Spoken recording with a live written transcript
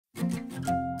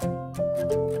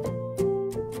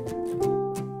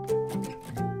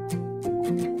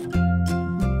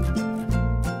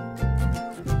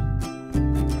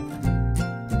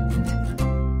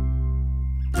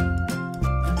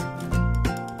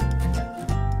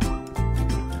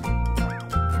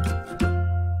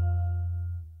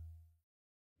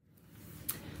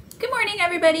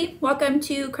everybody, welcome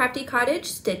to Crafty Cottage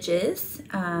Stitches.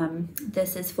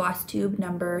 This is Flosstube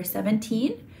number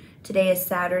 17. Today is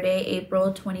Saturday,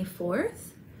 April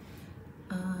 24th.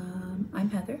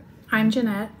 I'm Heather. I'm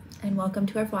Jeanette. And welcome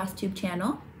to our Flosstube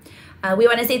channel. We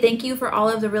want to say thank you for all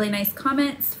of the really nice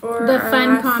comments for the our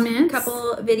fun last comments.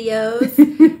 couple videos.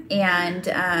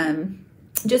 And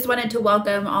just wanted to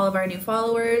welcome all of our new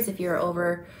followers. If you're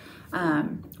over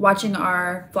watching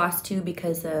our Flosstube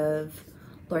because of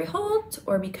Lori Holt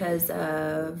or because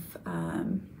of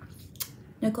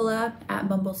Nicola at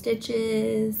Bumble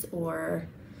Stitches or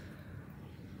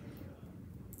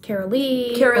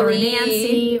Carolee, or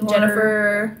Nancy,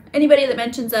 Jennifer, anybody that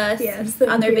mentions us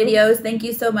on their videos, thank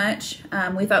you so much.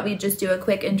 We thought we'd just do a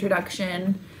quick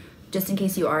introduction just in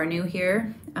case you are new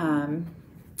here. I'm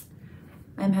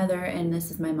Heather and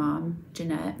this is my mom,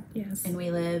 Jeanette. Yes. And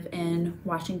we live in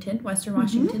Washington, Western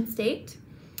Washington State.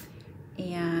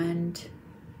 And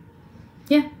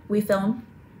yeah, we film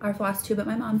our Flosstube at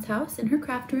my mom's house in her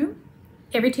craft room.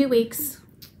 Every 2 weeks.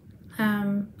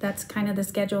 That's kind of the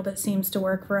schedule that seems to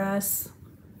work for us.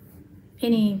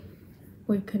 We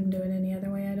couldn't do it any other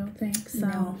way, I don't think. So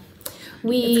no.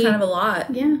 It's kind of a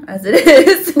lot, as it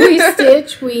is. We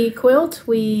stitch, we quilt,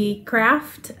 we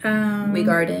craft, we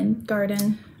garden,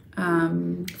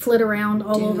 flit around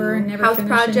all over and never house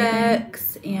finish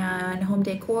projects and home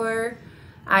decor.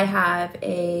 I have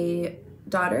a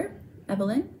daughter,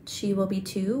 Evelyn. She will be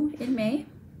 2 in May,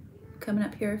 coming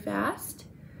up here fast,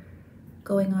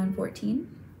 going on 14.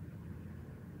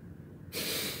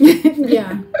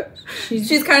 Yeah,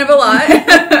 she's kind of a lot.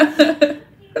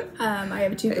 I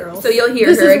have 2 girls, so you'll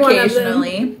hear her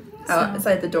occasionally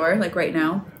outside the door, like right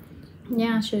now.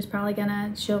 Yeah, she'll probably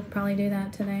do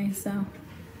that today. So,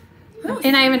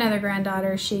 and I have another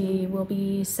granddaughter. She will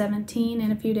be 17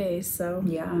 in a few days. So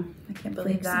yeah, I can't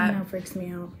believe that. Freaks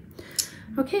me out.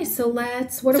 Okay, so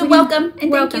welcome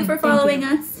and thank you for following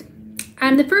us.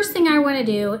 The first thing I want to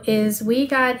do is we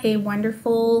got a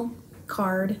wonderful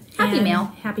card, happy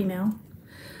mail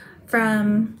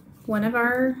from one of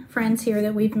our friends here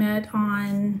that we've met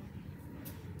on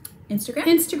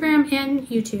Instagram and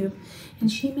YouTube,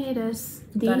 and she made us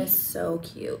that is so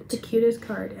cute, the cutest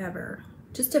card ever.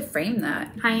 Just to frame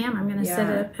that, I'm gonna set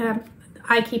it.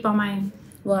 I keep all my.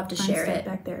 We'll have to share it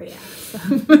back there. Yeah. So,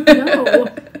 no.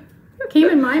 Came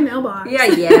in my mailbox.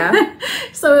 Yeah.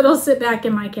 So it'll sit back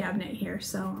in my cabinet here.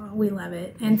 So we love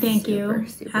it. And thank you.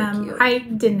 Super cute. I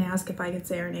didn't ask if I could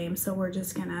say her name, so we're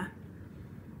just gonna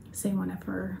say one of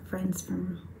her friends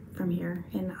from here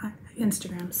in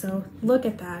Instagram. So look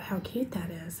at that. How cute that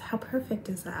is. How perfect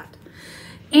is that?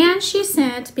 And she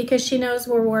sent, because she knows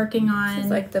we're working on. It's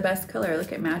like the best color.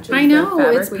 Look, it matches. I know,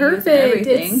 the it's perfect.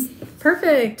 It's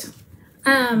perfect.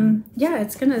 Yeah,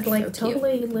 it's gonna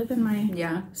totally live in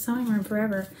my sewing room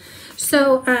forever.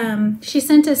 So she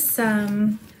sent us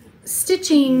some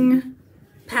stitching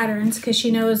patterns because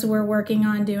she knows we're working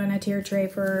on doing a tier tray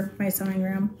for my sewing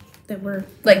room that we're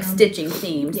stitching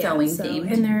themed, sewing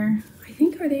themed. And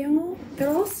they're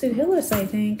all Hollis, I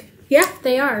think. Yeah,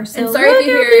 they are. So and sorry if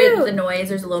you hear the noise.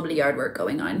 There's a little bit of yard work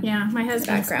going on. Yeah, my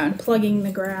husband's plugging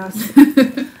the grass.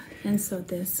 And so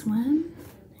this one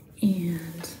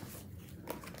and.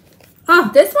 Oh,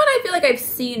 this one I feel like I've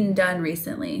seen done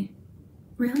recently.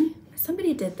 Really?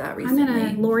 Somebody did that recently. I'm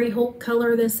gonna Lori Holt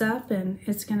color this up, and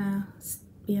it's gonna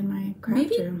be in my craft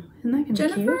room. Isn't that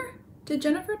gonna be cute? Did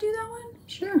Jennifer do that one?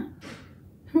 Sure.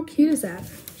 How cute is that?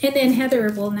 And then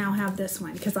Heather will now have this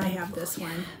one because I have this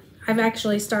one. I've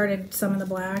actually started some of the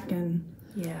black and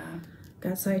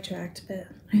got sidetracked, but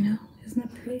I know. Isn't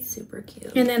that pretty? Super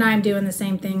cute. And then I'm doing the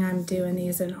same thing. I'm doing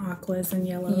these in aquas and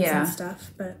yellows and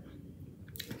stuff, but.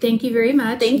 Thank you very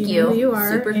much. Thank you. You know who you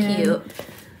are. Super cute.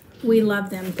 We love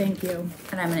them. Thank you.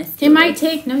 And I'm going to It might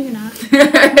take, no you're not.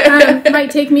 It might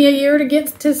take me a year to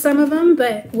get to some of them,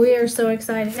 but we are so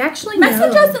excited. Actually,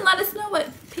 message us and let us know what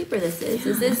paper this is.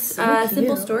 Yeah, is this so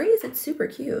Simple Stories? It's super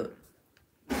cute.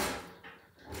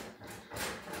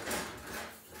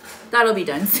 That'll be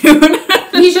done soon.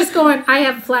 He's just going, I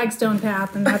have Flagstone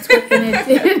Path, and that's what,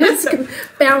 it's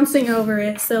bouncing over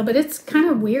it. So, but it's kind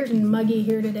of weird and muggy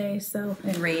here today. So,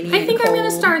 and rainy. I think I'm going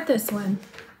to start this one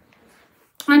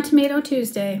on Tomato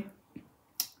Tuesday.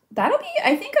 That'll be,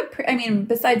 I think,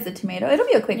 besides the tomato, it'll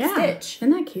be a quick stitch. Isn't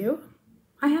that cute?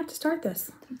 I have to start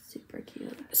this. That's super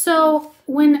cute. So,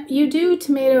 when you do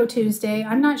Tomato Tuesday,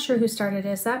 I'm not sure who started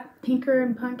it. Is that Pinker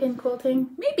and Pumpkin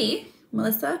Quilting? Maybe.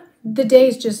 Melissa? The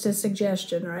day's just a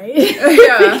suggestion, right?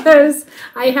 Yeah. Because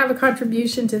I have a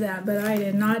contribution to that, but I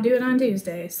did not do it on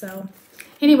Tuesday. So,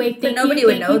 anyway, thank you. Nobody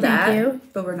would know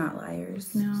that, but we're not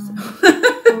liars. No. So.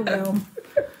 Oh, well.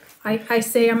 I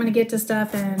say I'm going to get to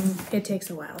stuff, and it takes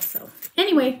a while. So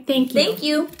anyway, thank you. Thank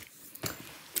you.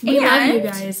 We love you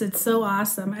guys. It's so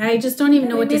awesome. I just don't even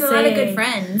know what to say. We made a lot of good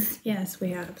friends. Yes,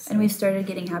 we have. So. And we started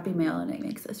getting happy mail, and it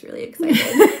makes us really excited.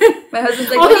 My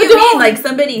husband's like, what do you mean? Like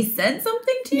somebody sent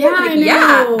something to you? Yeah, like, I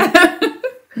know. Yeah.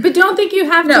 But don't think you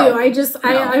have to.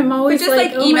 I'm always just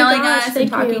like oh emailing my gosh, us and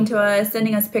talking to us,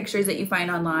 sending us pictures that you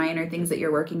find online or things that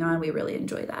you're working on. We really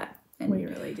enjoy that. And we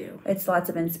really do. It's lots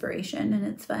of inspiration, and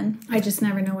it's fun. I just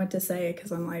never know what to say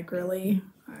because I'm like, really?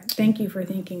 Thank you for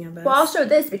thinking of us. Well, I'll show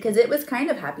this because it was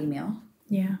kind of happy mail.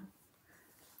 Yeah.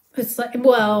 It's like,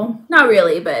 well. Not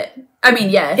really, but I mean,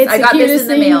 yes. It's I got this in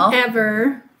the mail.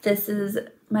 Ever. This is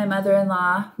my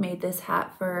mother-in-law made this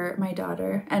hat for my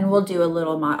daughter. And we'll do a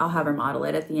little, I'll have her model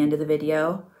it at the end of the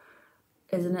video.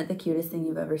 Isn't it the cutest thing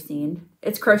you've ever seen?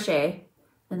 It's crochet.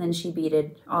 And then she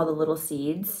beaded all the little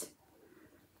seeds.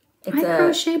 I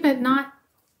crochet, but not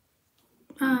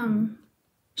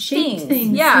shaped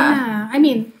things. Yeah. I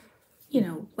mean, you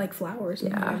know, like flowers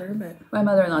and whatever, but my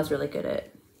mother-in-law's really good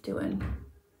at doing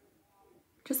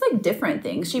just like different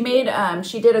things. She made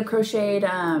she did a crocheted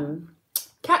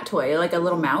cat toy, like a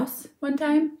little mouse one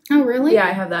time. Oh, really? Yeah,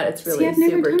 I have that. It's really I've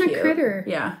never super done cute. A critter.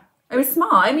 Yeah. It was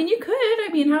small. I mean, you could. I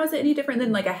mean, how is it any different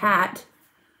than like a hat?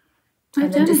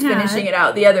 And then just finishing it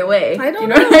out the other way. I don't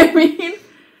know what I mean?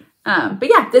 But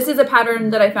yeah, this is a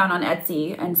pattern that I found on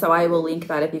Etsy, and so I will link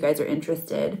that if you guys are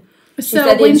interested. She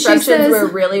said the instructions were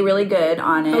really, really good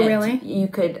on it. Oh, really? You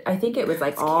could, I think it was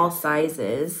like all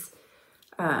sizes.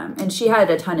 And she had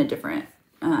a ton of different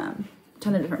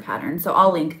patterns. So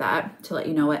I'll link that to let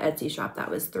you know what Etsy shop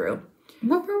that was through.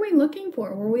 What were we looking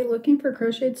for? Were we looking for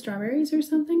crocheted strawberries or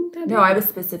something? No, I was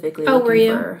specifically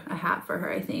looking for a hat for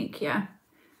her, I think. Yeah.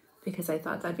 Because I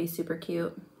thought that'd be super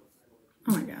cute.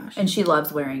 Oh my gosh. And she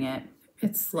loves wearing it.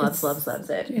 Loves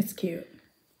it. It's cute.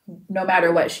 No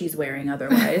matter what she's wearing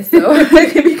otherwise. So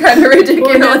it can be kind of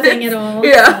ridiculous. Or nothing at all.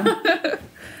 Yeah.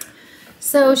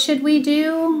 So should we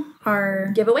do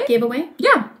our giveaway?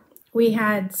 Yeah. We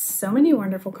had so many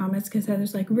wonderful comments because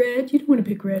Heather's like, red, you don't want to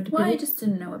pick red. Well, I just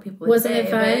didn't know what people would say. Wasn't it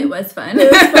fun? But it was fun.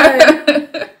 It was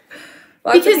fun.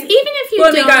 Because even if you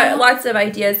don't... we got lots of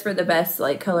ideas for the best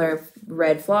like color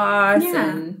red floss. Yeah.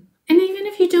 And even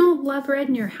if you don't love red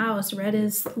in your house, red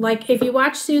is like, if you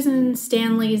watch Susan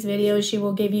Stanley's videos, she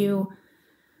will give you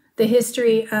the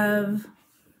history of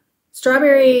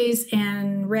strawberries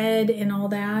and red and all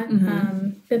that.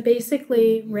 But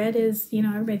basically, red is, you know,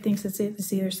 everybody thinks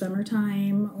it's either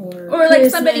summertime or like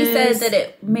Christmas. Somebody said that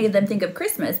it made them think of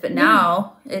Christmas, but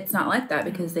now it's not like that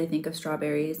because they think of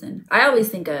strawberries. And I always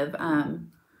think of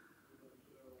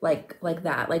like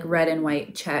that, like red and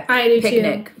white check. I do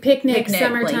picnic, too. Picnic,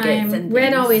 summertime. And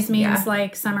red always means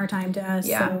like summertime to us.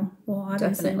 Yeah. So we'll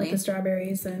obviously with the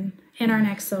strawberries and in our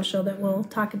next social that we'll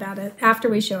talk about it after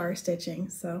we show our stitching.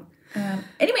 So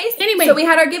anyway, so we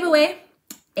had our giveaway,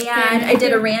 and I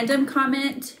did a random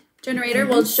comment generator.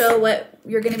 We'll show what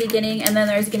you're going to be getting, and then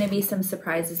there's going to be some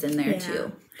surprises in there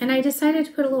too. And I decided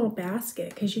to put a little basket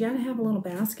because you got to have a little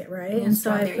basket, right? And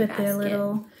so I put the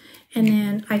little. And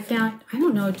then I found, I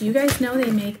don't know, do you guys know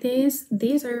they make these?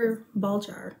 These are ball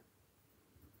jar.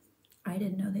 I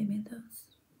didn't know they made those.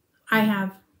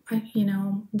 You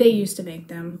know, they used to make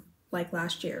them like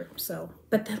last year. So,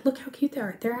 but look how cute they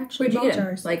are. They're actually ball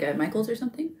jars. Like at Michael's or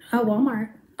something? Oh,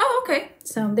 Walmart. Oh, okay.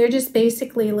 So they're just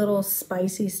basically little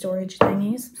spicy storage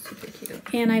thingies. Super cute.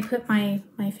 And I put my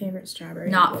favorite strawberry.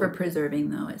 Not for preserving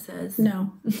though, it says.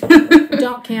 No.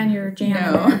 Don't can your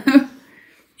jam. No.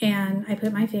 And I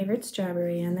put my favorite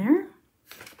strawberry in there.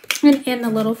 And in the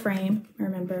little frame,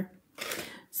 remember.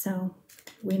 So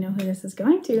we know who this is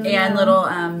going to. And little,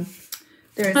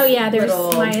 there's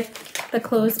the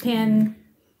clothespin.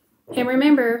 And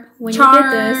remember, when you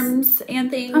get this. Charms and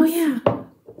things. Oh, yeah.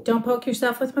 Don't poke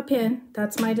yourself with my pin.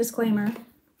 That's my disclaimer.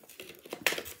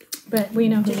 But we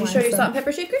know who. Did you show your salt and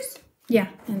pepper shakers? Yeah.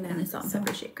 And then the salt and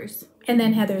pepper shakers. And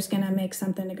then Heather's going to make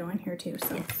something to go in here too.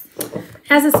 So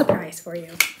as a surprise for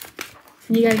you.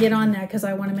 You got to get on that because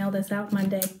I want to mail this out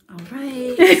Monday. All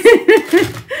right.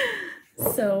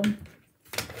 So,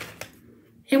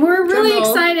 and we're really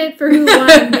excited for who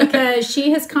won because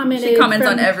she has commented. She comments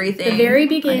on everything. The very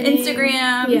beginning. On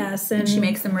Instagram. Yes. And she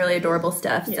makes some really adorable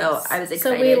stuff. Yes. So I was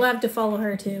excited. So we love to follow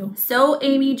her too. So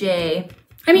Amy J.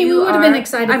 I mean, we would have been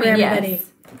excited for everybody. Yes.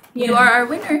 You are our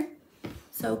winner.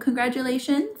 So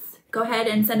congratulations. Go ahead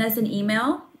and send us an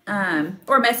email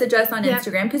or message us on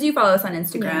Instagram because you follow us on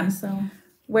Instagram. Yeah, so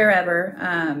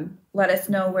wherever. Let us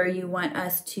know where you want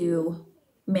us to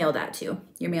mail that to,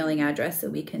 your mailing address, so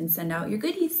we can send out your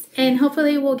goodies. And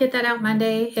hopefully we'll get that out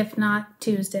Monday, if not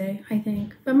Tuesday, I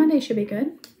think. But Monday should be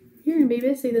good. You're going to be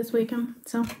busy this weekend,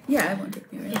 so. Yeah, I won't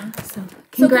take me right now. So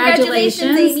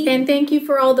congratulations, Amy. And thank you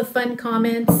for all the fun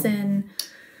comments. And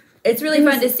it's really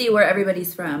fun to see where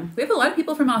everybody's from. We have a lot of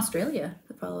people from Australia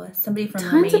that follow us. Somebody from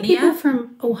Romania. Tons of people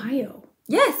from Ohio.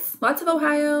 Yes, lots of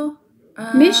Ohio.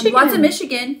 Michigan. Lots of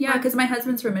Michigan. Yeah, because my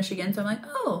husband's from Michigan, so I'm like,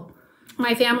 oh.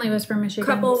 My family was from Michigan.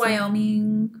 Couple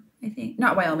Wyoming, I think.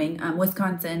 Not Wyoming,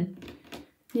 Wisconsin.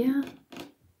 Yeah.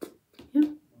 Yeah.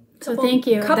 So thank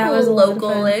you. Couple that was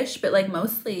local-ish, but like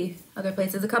mostly other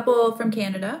places. A couple from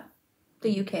Canada,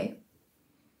 the UK,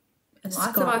 and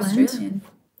lots of Australian.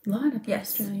 A lot of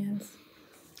Australians.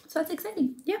 So that's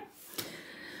exciting. Yeah.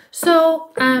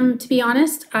 So, to be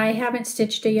honest, I haven't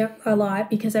stitched a lot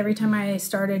because every time I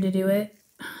started to do it,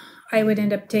 I would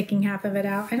end up taking half of it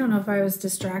out. I don't know if I was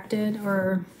distracted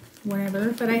or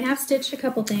whatever, but I have stitched a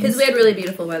couple things. Because we had really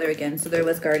beautiful weather again, so there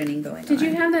was gardening going on. Did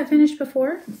you have that finished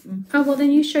before? Mm-mm. Oh, well,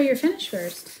 then you show your finish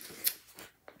first.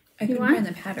 I couldn't find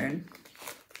the pattern.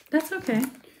 That's okay.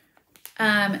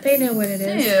 They know what it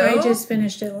is. I just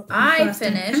finished it. I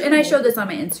finished, and I showed this on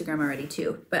my Instagram already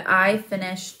too, but I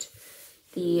finished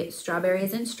the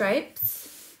Strawberries and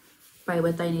Stripes by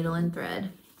With Thy Needle and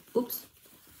Thread. Oops.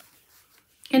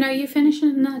 And are you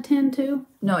finishing that 10 too?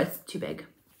 No, it's too big.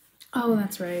 Oh,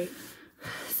 that's right.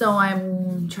 So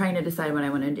I'm trying to decide what I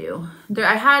want to do.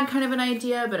 I had kind of an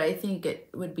idea, but I think it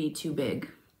would be too big.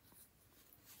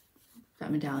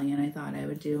 That medallion I thought I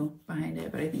would do behind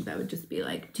it, but I think that would just be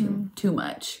like too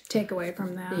much. Take away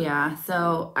from that. Yeah,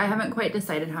 so I haven't quite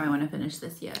decided how I want to finish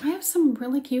this yet. I have some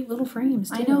really cute little frames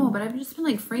too. I know, but I've just been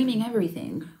like framing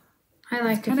everything. I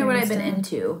like kind of what I've been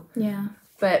into. Yeah.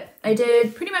 But I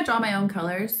did pretty much all my own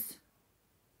colors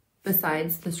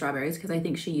besides the strawberries because I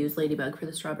think she used Ladybug for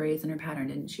the strawberries in her pattern,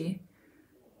 didn't she?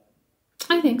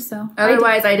 I think so.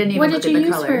 Otherwise, I didn't even look at the colors.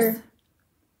 What did you use for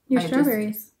your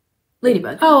strawberries?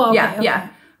 Ladybug. Oh, okay, yeah, okay. Yeah.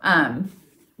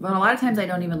 But a lot of times I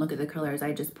don't even look at the colors.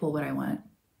 I just pull what I want,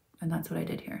 and that's what I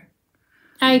did here.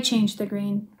 I changed the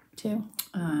green too,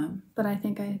 but I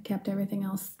think I kept everything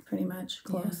else pretty much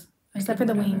close, except for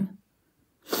the wing.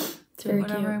 It's very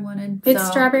cute. I wanted. It's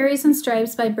Strawberries and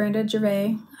Stripes by Brenda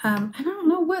Gervais. I don't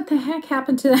know what the heck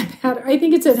happened to that pattern. I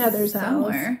think it's at Heather's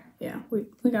house. Yeah,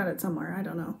 we got it somewhere. I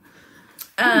don't know.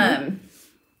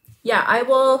 Yeah, I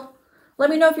will. Let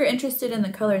me know if you're interested in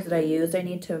the colors that I used. I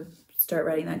need to start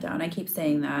writing that down. I keep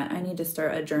saying that. I need to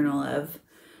start a journal of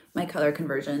my color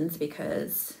conversions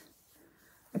because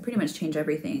I pretty much change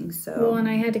everything. So well, and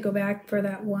I had to go back for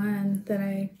that one that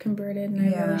I converted, and I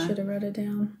really should have wrote it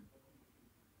down.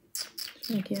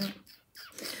 Thank you.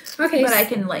 Okay, but I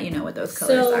can let you know what those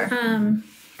colors are.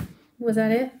 Was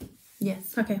that it?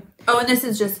 Yes. Okay. Oh, and this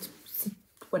is just,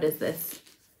 what is this?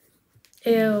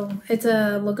 Ew, it's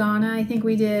a Lagana. I think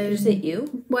we did. Did you say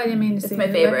ew? Well, I didn't mean to say it's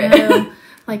my favorite.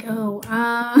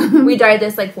 We dyed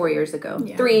this like 4 years ago.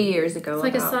 Yeah. 3 years ago. It's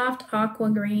like a soft aqua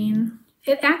green.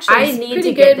 It actually is need pretty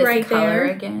to get good this right color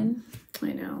there. Again.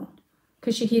 I know.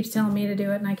 Because she keeps telling me to do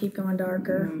it and I keep going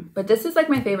darker. But this is like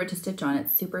my favorite to stitch on.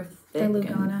 It's super thick. The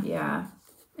Lugana. Yeah.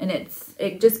 And it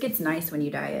just gets nice when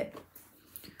you dye it.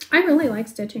 I really like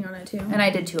stitching on it too. And I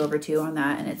did 2/2 on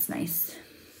that and it's nice.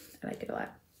 I like it a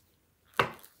lot.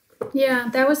 Yeah,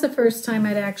 that was the first time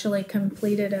I'd actually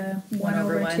completed a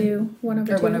 1/2. 1/2.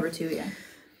 Or 1/2, yeah.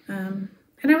 And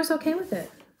I was okay with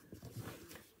it.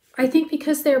 I think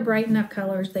because they're bright enough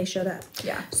colors, they showed up.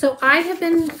 Yeah. So I don't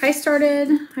think I had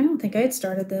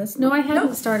started this. No, I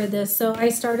hadn't started this. So I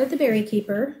started the Berry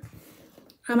Keeper.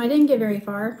 I didn't get very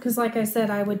far because like I said,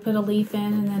 I would put a leaf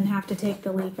in and then have to take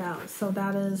the leaf out. So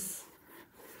that is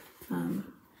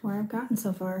where I've gotten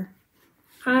so far.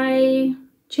 I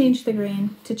changed the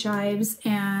green to Chives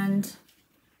and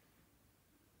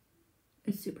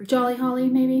it's super Jolly Holly,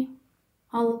 maybe.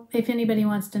 If anybody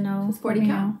wants to know. It's 40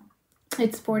 count.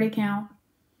 It's 40 count.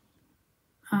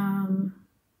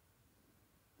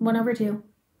 1/2.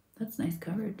 That's nice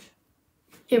coverage.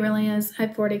 It really is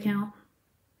at 40 count.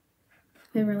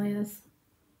 It really is.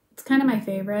 It's kind of my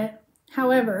favorite.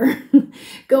 However,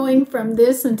 going from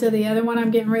this into the other one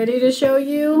I'm getting ready to show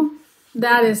you,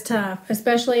 that is tough,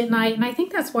 especially at night. And I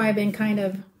think that's why I've been kind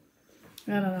of,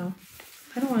 I don't know.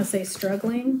 I don't want to say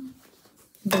struggling.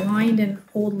 Blind and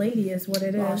old lady is what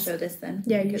it is. I'll show this then.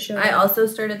 Yeah, you show it. I also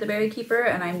started the Berry Keeper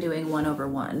and I'm doing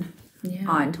 1/1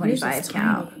 on 25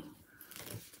 count. Tiny.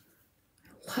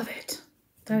 I love it.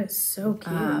 That is so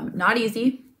cute. Not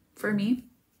easy for me.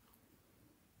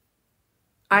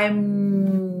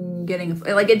 I'm getting,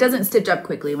 like, it doesn't stitch up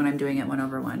quickly when I'm doing it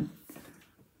 1/1,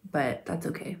 but that's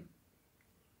okay.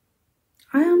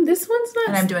 This one's not...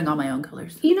 And I'm doing all my own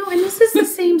colors. You know, and this is the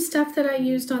same stuff that I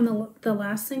used on the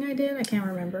last thing I did. I can't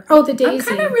remember. Oh, the daisy. I'm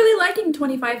kind of really liking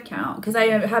 25 count because I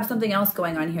have something else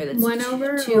going on here that's 1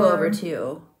 over 2 over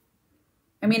 2.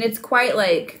 I mean, it's quite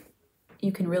like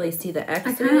you can really see the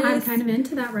X's. I'm kind of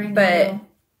into that right now. But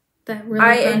that really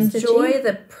I enjoy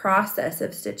the process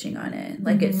of stitching on it.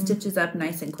 Like it stitches up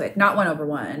nice and quick. Not 1 over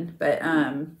 1, but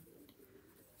I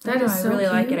really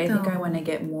like it. I think I want to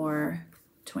get more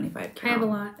 25 count. I have a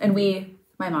lot. And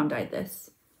my mom dyed this.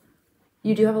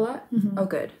 You do have a lot? Mm-hmm. Oh,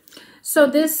 good. So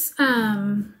this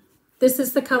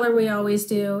is the color we always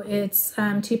do. It's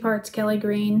 2 parts Kelly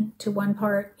green to 1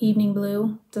 part evening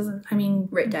blue.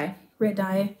 Rit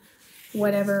dye,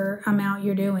 whatever amount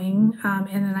you're doing. And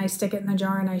then I stick it in the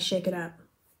jar and I shake it up.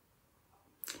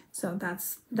 So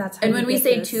that's how. And when we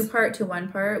say 2 part to 1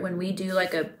 part, when we do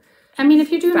like a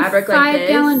if you're doing a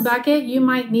 5-gallon like bucket, you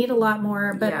might need a lot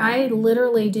more. But I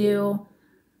literally do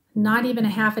not even a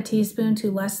half a teaspoon to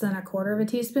less than a quarter of a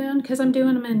teaspoon because I'm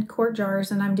doing them in quart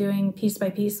jars and I'm doing piece by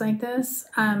piece like this.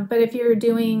 But if you're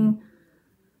doing,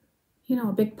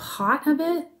 a big pot of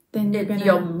it, then you're gonna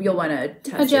you'll want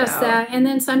to adjust that. And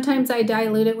then sometimes I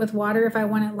dilute it with water if I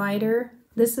want it lighter.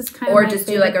 This is kind of or just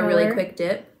do like a really quick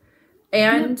dip.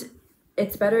 And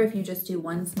it's better if you just do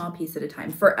 1 small piece at a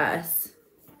time for us.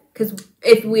 Because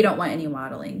if we don't want any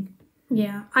modeling.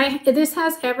 Yeah. This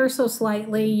has ever so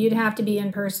slightly. You'd have to be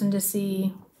in person to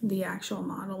see the actual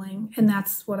modeling. And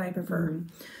that's what I prefer. Mm-hmm.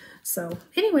 So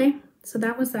anyway, so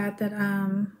that was that.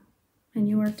 And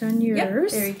you worked on yours. Yep,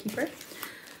 Fairy Keeper.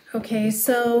 Okay,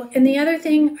 so, and the other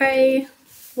thing I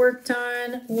worked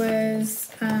on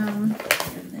was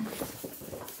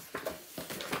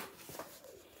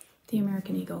the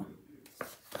American Eagle.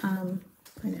 I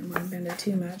didn't want to bend it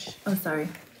too much. Oh, sorry.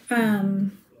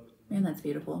 Man, that's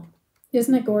beautiful.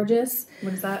 Isn't it gorgeous?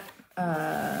 What is that?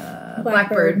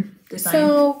 Blackbird design.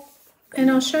 So,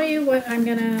 and I'll show you what I'm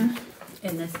gonna...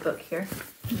 In this book here.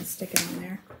 I'm gonna stick it on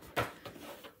there.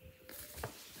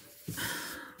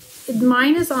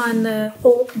 Mine is on the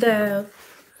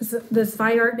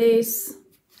Svite base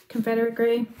Confederate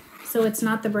gray. So it's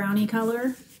not the brownie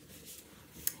color.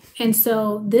 And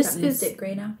so this is... Mystic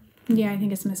gray now? Yeah, I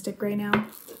think it's Mystic gray now.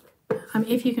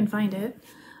 If you can find it.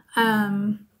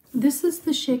 This is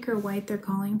the shaker white they're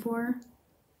calling for.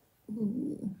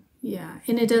 Ooh. Yeah,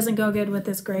 and it doesn't go good with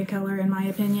this gray color, in my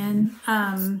opinion.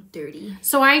 It's dirty.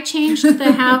 So I changed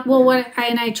the hat.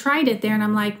 And I tried it there, and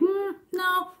I'm like,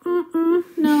 no.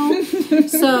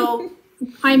 So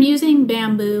I'm using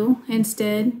bamboo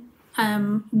instead.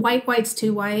 White's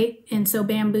too white, and so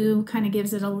bamboo kind of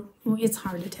gives it it's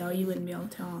hard to tell. You wouldn't be able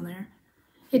to tell on there.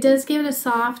 It does give it a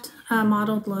soft,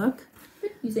 mottled look.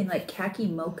 Using like khaki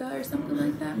mocha or something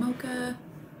like that. Mocha.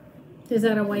 Is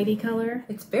that a whitey color?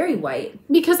 It's very white.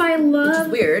 Because I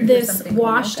love this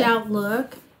washed mocha. out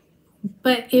look,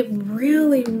 but it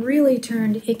really, really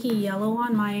turned icky yellow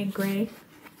on my gray.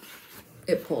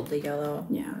 It pulled the yellow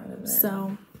out of it.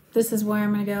 So this is where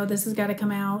I'm going to go. This has got to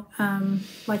come out.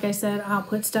 Like I said, I'll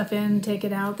put stuff in, take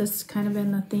it out. This has kind of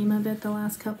been the theme of it the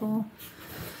last couple.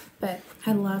 But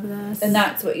I love this. And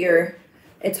that's what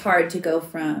it's hard to go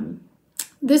from.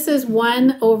 This is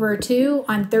 1 over 2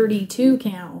 on 32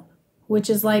 count, which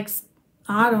is like,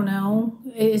 I don't know.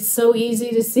 It's so easy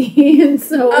to see. And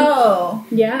so. Oh.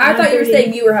 Yeah. I thought you were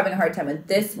saying you were having a hard time with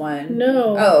this one.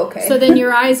 No. Oh, okay. So then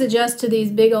your eyes adjust to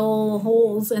these big old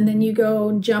holes, and then you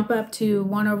go jump up to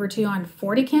 1 over 2 on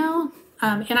 40 count.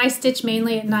 And I stitch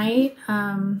mainly at night.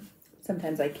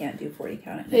 Sometimes I can't do 40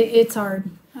 count at night. It's hard.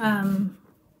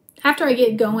 After I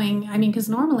get going, because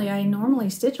I normally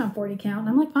stitch on 40 count, and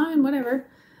I'm like, fine, whatever.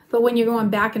 But when you're going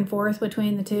back and forth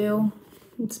between the two,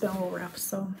 it's been a little rough.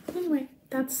 So anyway,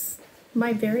 that's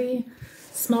my very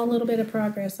small little bit of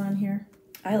progress on here.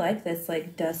 I like this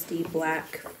like dusty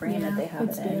black frame that they have.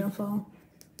 It's beautiful.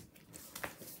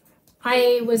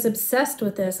 I was obsessed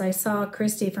with this. I saw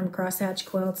Christy from Crosshatch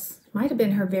Quilts. Might have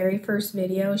been her very first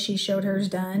video. She showed hers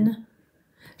done.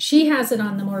 She has it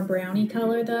on the more brownie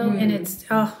color though, and it's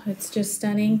just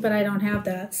stunning. But I don't have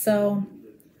that, so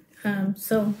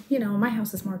my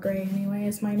house is more gray anyway.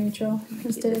 It's my neutral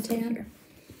instead of tan.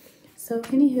 So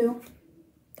anywho,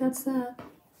 that's that.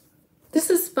 This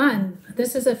is fun.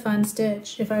 This is a fun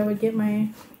stitch. If I would get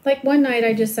one night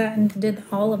I just sat and did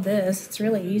all of this. It's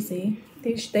really easy.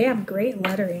 They have great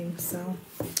lettering, so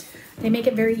they make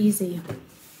it very easy.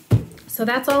 So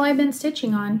that's all I've been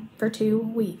stitching on for 2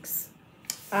 weeks.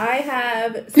 I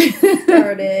have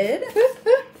started.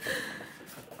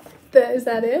 Is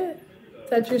that it? Is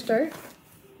that your start?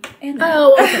 And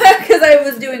oh, because I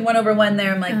was doing 1 over 1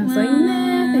 there. I'm like,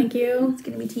 nah, thank you. It's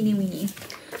gonna be teeny weeny.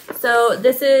 So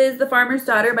this is The Farmer's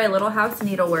Daughter by Little House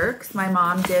Needleworks. My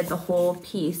mom did the whole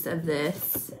piece of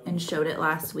this and showed it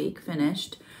last week,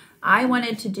 finished. I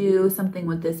wanted to do something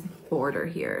with this border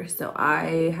here, so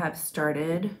I have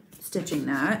started stitching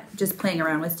that, just playing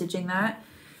around with stitching that.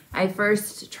 I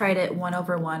first tried it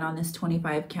 1/1 on this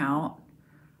 25 count,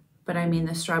 but I mean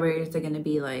the strawberries are going to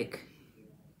be like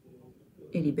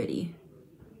itty bitty.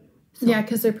 So, yeah,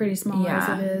 because they're pretty small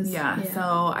as it is. Yeah,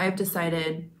 so I've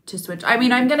decided to switch. I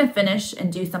mean, I'm going to finish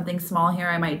and do something small here.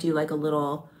 I might do like a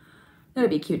little, that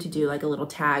would be cute to do like a little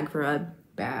tag for a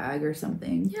bag or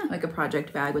something. Yeah. Like a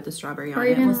project bag with the strawberry on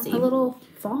it. We'll see. A little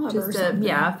fob or something.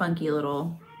 Yeah, a funky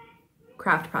little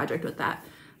craft project with that.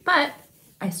 But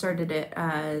I started it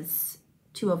as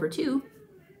 2/2,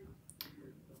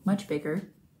 much bigger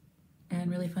and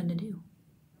really fun to do.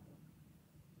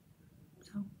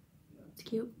 So it's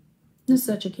cute. It's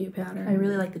such a cute pattern. I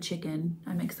really like the chicken.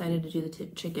 I'm excited to do the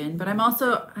chicken, but I'm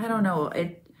also, I don't know,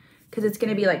 because it's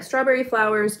going to be like strawberry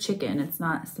flowers, chicken. It's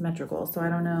not symmetrical, so I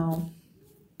don't know.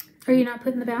 Are you not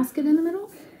putting the basket in the middle?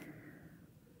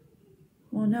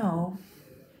 Well, no.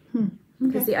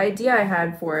 Because the idea I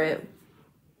had for it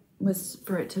was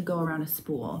for it to go around a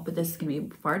spool, but this is going to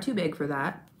be far too big for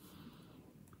that.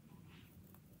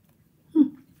 I don't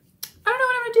know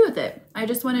what I'm going to do with it. I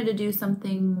just wanted to do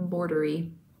something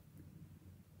bordery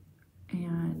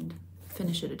and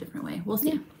finish it a different way. We'll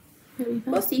see. Yeah.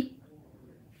 We'll see.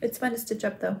 It's fun to stitch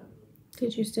up, though.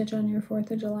 Did you stitch on your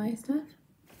 4th of July stuff?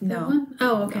 No.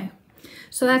 Oh, okay. No.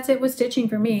 So that's it with stitching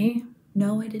for me.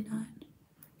 No, I did not.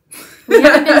 We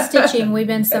haven't been stitching. We've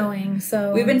been sewing.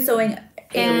 So we've been sewing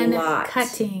a and lot.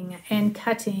 cutting and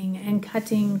cutting and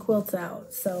cutting quilts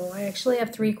out. So I actually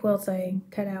have 3 quilts I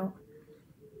cut out,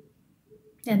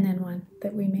 and then one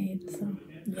that we made. So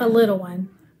a little one.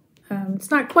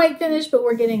 It's not quite finished, but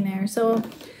we're getting there. So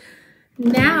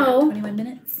now 21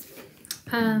 minutes.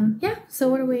 Yeah. So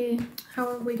how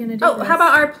are we going to do this? How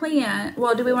about our plan?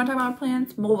 Well, do we want to talk about our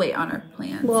plans? We'll wait on our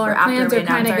plans. Well, our plans are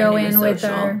kind of go in with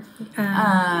our...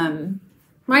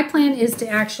 my plan is to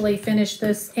actually finish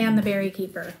this and the Berry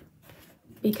Keeper,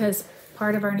 because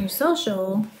part of our new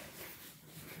social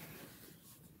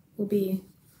will be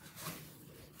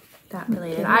that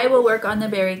related. I will work on the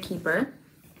Berry Keeper.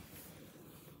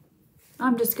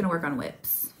 I'm just going to work on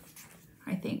whips,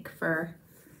 I think, for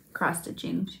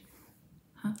cross-stitching.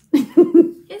 Huh? Yes,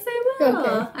 I will.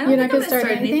 Okay. I don't think I'm going to start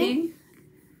anything.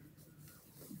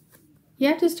 You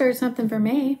have to start something for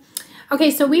May.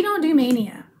 Okay, so we don't do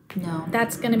Mania. No.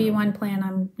 That's going to be one plan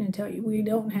I'm going to tell you. We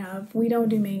don't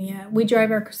do Mania. We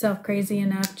drive ourselves crazy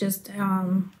enough just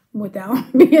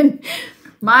without being...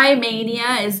 My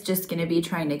Mania is just going to be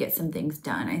trying to get some things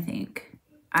done, I think.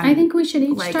 I think we should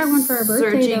each start one for our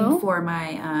birthday, searching for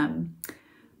my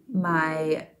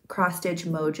my cross-stitch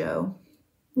mojo.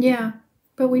 Yeah,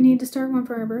 but we need to start one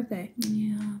for our birthday.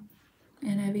 Yeah,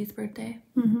 and Abby's birthday.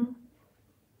 Mm-hmm.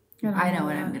 I know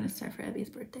what I'm going to start for Abby's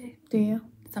birthday. Do you?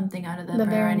 Something out of the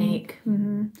Veronique.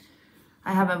 Mm-hmm.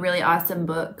 I have a really awesome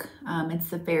book. It's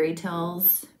the Fairy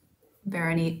Tales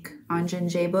Veronique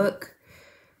Anjan book.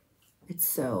 It's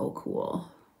so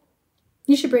cool.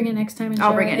 You should bring it next time.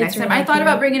 I'll bring it next time. I thought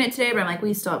about bringing it today, but I'm like,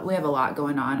 we have a lot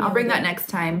going on. Yeah, I'll bring that next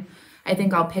time. I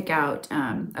think I'll pick out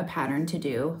a pattern to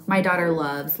do. My daughter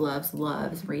loves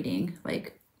reading,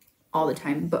 like all the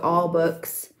time, but all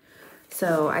books.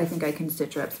 So I think I can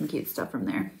stitch her up some cute stuff from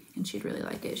there, and she'd really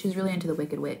like it. She's really into the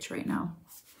Wicked Witch right now.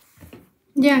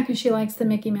 Yeah, because she likes the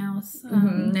Mickey Mouse.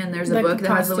 And there's a book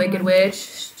that has the Wicked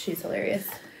Witch. She's hilarious.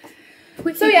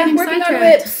 So yeah, working on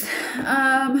whips.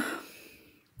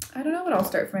 I don't know what I'll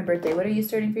start for my birthday. What are you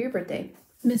starting for your birthday?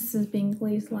 Mrs.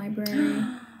 Bingley's library.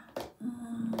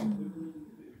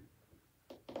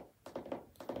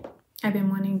 I've been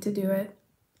wanting to do it.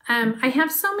 I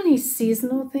have so many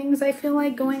seasonal things I feel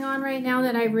like going on right now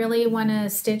that I really want to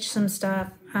stitch some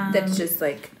stuff. That's just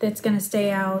like... That's going to stay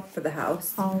out. For the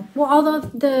house. Well, although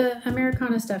the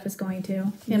Americana stuff is going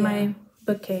to in my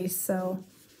bookcase, so...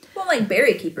 Well, like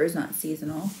Berry Keeper is not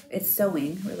seasonal. It's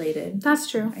sewing related.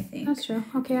 That's true. I think. That's true.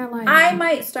 Okay, I like it. I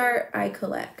might start I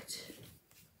Collect.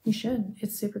 You should.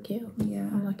 It's super cute. Yeah.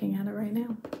 I'm looking at it right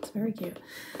now. It's very cute.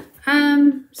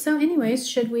 So anyways,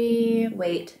 should we...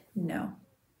 Wait. No.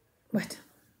 What?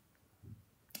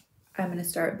 I'm going to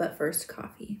start But First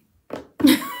Coffee.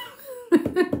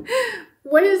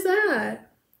 What is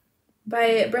that?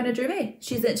 By Brenda Gervais.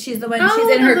 She's the one, she's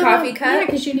in her coffee cup. Yeah,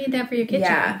 because you need that for your kitchen.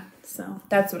 Yeah. So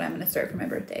that's what I'm going to start for my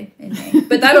birthday in May.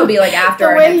 But that'll be like after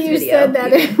our next video. The way you said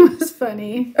that, it was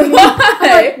funny. Why?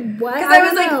 Like, what? Because I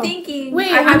was like thinking,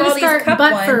 wait, I have all these cup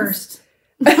butt ones. First.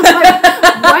 What is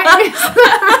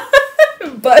that?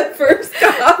 But first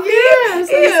coffee. Yes.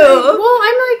 Well,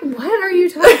 I'm like, what are you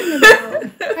talking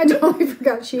about? I totally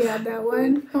forgot she had that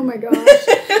one. Oh my gosh.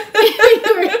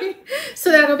 Anyway,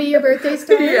 so that'll be your birthday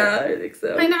start? Yeah, I think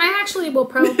so. And I actually will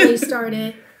probably start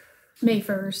it May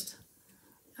 1st.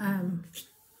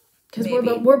 Because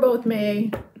we're both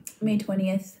May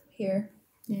 20th here.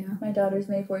 Yeah. My daughter's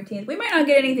May 14th. We might not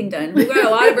get anything done. We've got a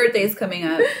lot of birthdays coming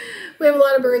up. We have a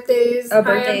lot of birthdays. I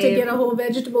have to get a whole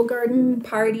vegetable garden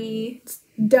party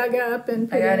dug up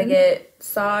and I gotta get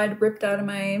sod ripped out of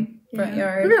my front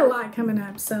yard. We've got a lot coming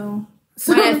up, so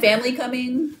I have family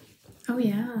coming. Oh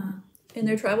yeah. In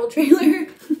their travel trailer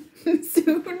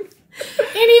soon.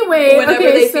 Anyway, whenever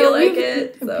they feel like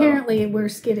it. So. Apparently we're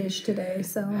skittish today.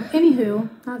 So anywho,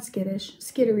 not skittish,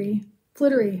 skittery,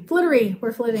 flittery.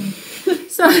 We're flitting.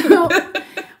 So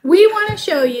we want to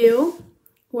show you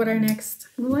what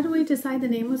do we decide the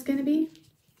name was going to be?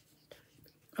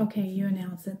 Okay, you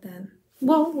announce it then.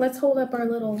 Well, let's hold up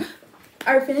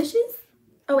our finishes.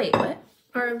 Oh wait, what?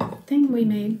 Our thing we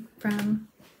made from,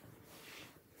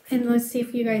 and let's see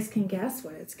if you guys can guess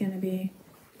what it's going to be.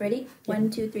 Ready? Yeah. 1,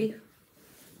 2, 3.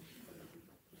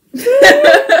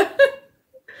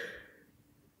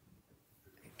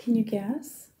 Can you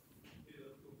guess?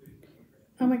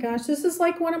 Oh my gosh, this is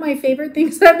like one of my favorite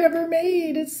things I've ever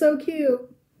made. It's so cute.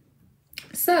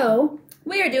 So,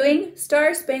 we are doing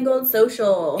Star Spangled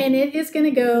Sewcial. And it is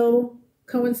going to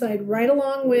coincide right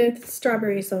along with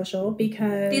Strawberry Sewcial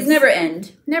because... These never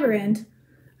end. Never end.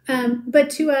 But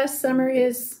to us, summer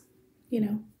is,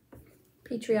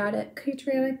 Patriotic.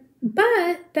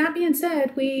 But that being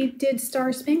said, we did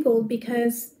Star Spangled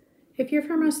because if you're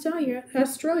from Australia,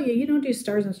 you don't do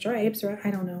stars and stripes, or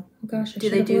I don't know. Oh gosh, do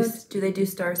they do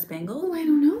Star Spangled? Oh, I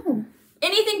don't know.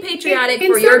 Anything patriotic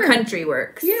for your country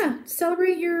works. Yeah,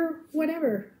 celebrate your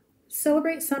whatever.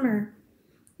 Celebrate summer,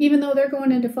 even though they're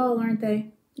going into fall, aren't they?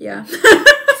 Yeah. But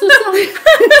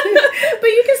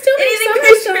you can still make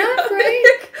summer stuff,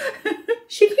 right?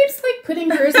 She keeps like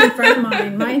putting hers in front of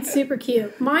mine. Mine's super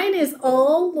cute. Mine is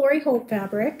all Lori Holt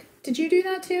fabric. Did you do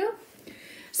that too?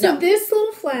 So this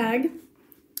little flag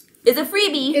is a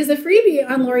freebie.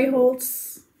 On Lori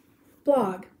Holt's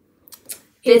blog.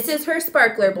 This is her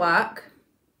sparkler block.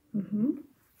 Mm-hmm.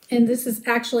 And this is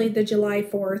actually the July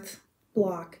 4th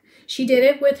block. She did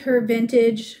it with her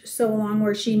vintage sew along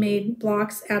where she made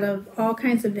blocks out of all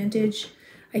kinds of vintage,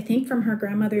 I think from her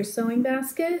grandmother's sewing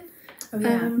basket. Oh,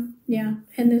 yeah. Yeah.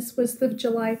 And this was the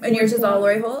July 4th. And yours is all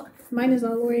Lori Holt? Mine is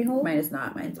all Lori Holt. Mine is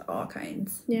not. Mine's all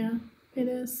kinds. Yeah, it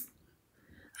is.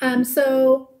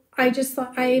 So I just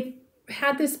thought I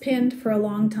had this pinned for a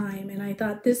long time and I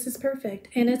thought this is perfect.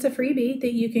 And it's a freebie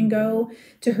that you can go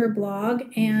to her blog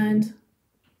and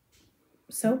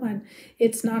sew one.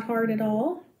 It's not hard at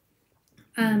all.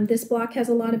 This block has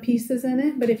a lot of pieces in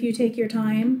it, but if you take your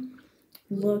time,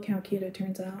 look how cute it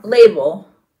turns out. Label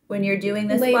when you're doing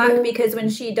this block, because when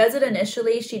she does it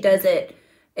initially,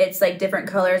 it's like different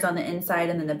colors on the inside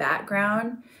and then the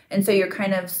background. And so you're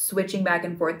kind of switching back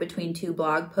and forth between 2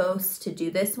 blog posts to do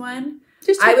this one.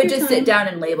 I would just sit down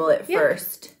and label it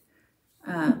first.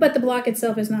 But the block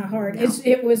itself is not hard. No.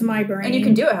 It was my brain. And you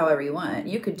can do it however you want.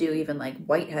 You could do even like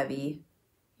white heavy.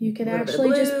 You could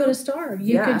actually just put a star.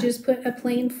 You could just put a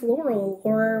plain floral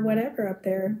or whatever up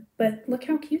there. But look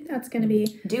how cute that's going to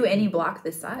be. Do any block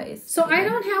this size. So I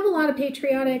don't have a lot of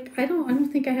patriotic. I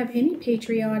don't think I have any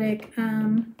patriotic,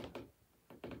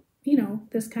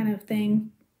 this kind of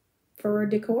thing for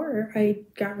decor. I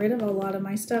got rid of a lot of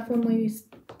my stuff when we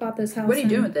bought this house. What are you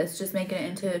doing with this? Just making it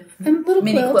into a little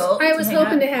mini quilt? I was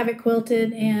hoping to have it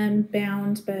quilted and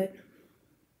bound, but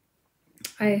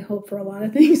I hope for a lot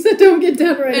of things that don't get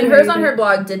done right away. And hers on her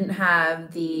blog didn't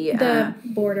have the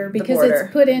border because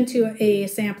it's put into a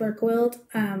sampler quilt.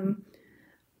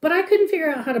 But I couldn't figure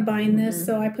out how to bind this,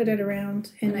 so I put it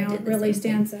around, and now it really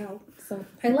stands out. So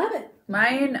I love it.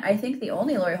 Mine, I think the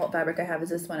only Lori Holt fabric I have is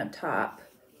this one up top.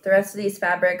 The rest of these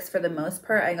fabrics, for the most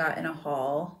part, I got in a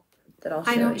haul that I'll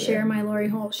show you. I don't share my Lori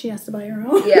Holt. She has to buy her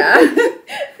own. Yeah.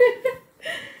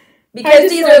 Because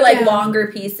these are like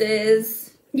longer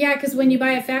pieces. Yeah, because when you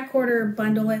buy a fat quarter,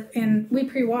 bundle it, and we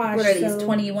pre-wash. What are these,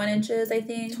 21 inches, I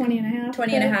think? 20 and a half.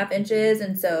 20 and a half inches,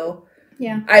 and so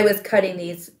yeah, I was cutting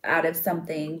these out of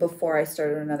something before I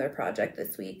started another project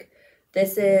this week.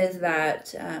 This is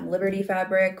that Liberty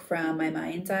fabric from my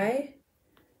Mind's Eye.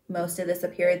 Most of this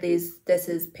up here, this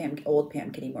is old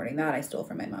Pam Kitty Morning. That I stole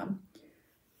from my mom.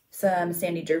 Some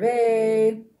Sandy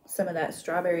Gervais, some of that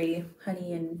strawberry,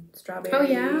 honey and strawberries. Oh,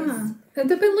 yeah. But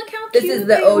look how cute this is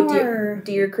the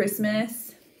Dear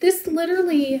Christmas. This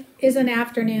literally is an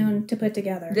afternoon to put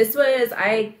together.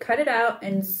 I cut it out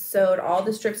and sewed all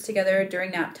the strips together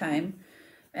during nap time.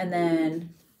 and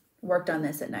then worked on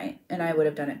this at night. And I would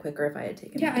have done it quicker if I had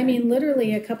taken I mean,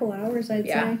 literally a couple hours, I'd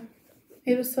say.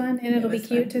 It was fun, and it'll be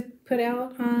cute to put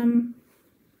out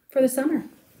for the summer.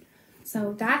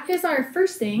 So that is our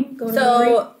first thing.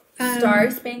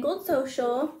 Star Spangled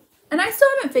Sewcial. And I still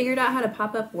haven't figured out how to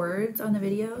pop up words on the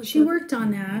video. She worked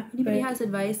on that. Anybody has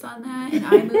advice on that in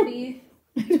iMovie?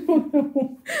 I don't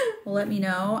know. Let me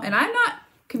know. And I'm not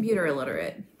computer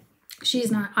illiterate. She's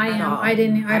not. I am.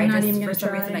 I'm not even going to try. For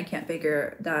some reason, I can't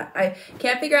figure that. I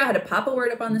can't figure out how to pop a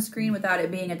word up on the screen without it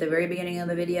being at the very beginning of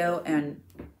the video and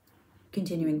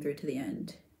continuing through to the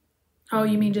end. Oh,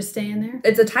 you mean just staying there?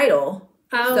 It's a title.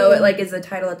 Oh. So it is the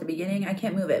title at the beginning. I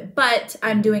can't move it. But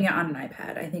I'm doing it on an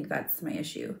iPad. I think that's my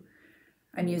issue.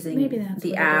 I'm using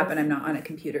the app and I'm not on a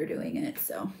computer doing it,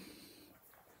 so.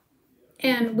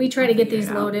 And we try to get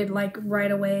these loaded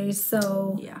right away,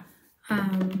 so yeah.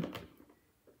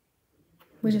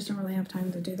 We just don't really have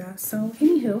time to do that. So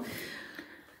anywho,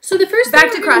 so the first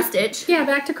back to cross stitch. Yeah,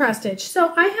 back to cross stitch.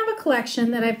 So I have a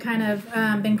collection that I've kind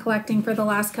of been collecting for the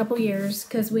last couple years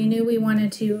because we knew we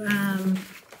wanted to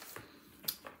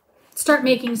start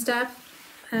making stuff.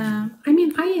 I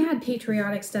mean, I had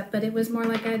patriotic stuff, but it was more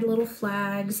like I had little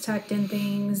flags tucked in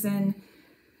things and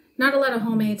not a lot of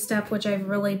homemade stuff, which I've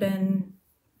really been,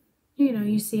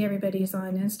 you see everybody's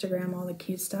on Instagram, all the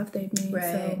cute stuff they've made.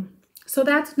 Right. So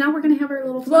that's, now we're going to have our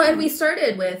little flag. Well, and we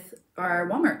started with our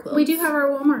Walmart quilt. We do have our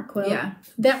Walmart quilt. Yeah.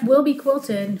 That will be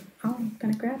quilted. Oh, I'm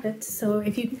going to grab it. So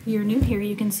if you're new here,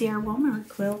 you can see our Walmart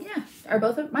quilt. Yeah. Are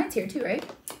both of mine's here too, right?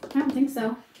 I don't think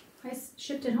so. I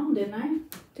shipped it home, didn't I?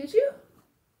 Did you?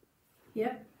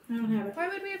 Yep. I don't have it. Why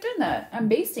would we have done that? I'm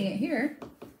basting it here.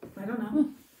 I don't know.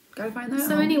 Gotta find that.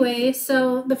 So anyway,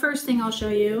 so the first thing I'll show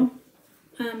you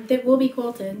that will be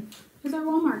quilted is our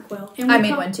Walmart quilt. And I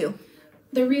made one too.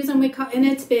 The reason and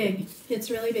it's big. It's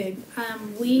really big.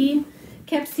 We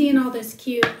kept seeing all this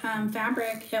cute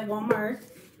fabric at Walmart.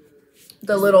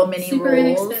 The little mini super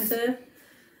rolls. Inexpensive.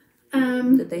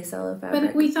 That they sell of fabric.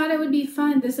 But we thought it would be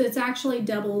fun. It's actually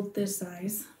double this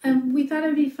size. We thought it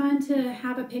would be fun to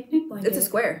have a picnic blanket. It's a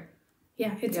square.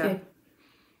 Yeah, it's big.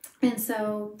 And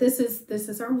so this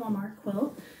is our Walmart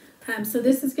quilt. So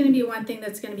this is going to be one thing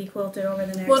that's going to be quilted over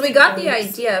the next. Well, we got the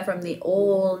idea from the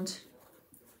old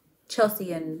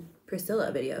Chelsea and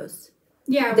Priscilla videos.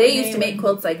 Yeah, they used to make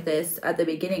quilts like this at the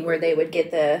beginning, where they would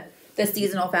get the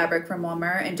seasonal fabric from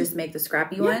Walmart and just make the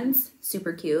scrappy ones.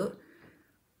 Super cute.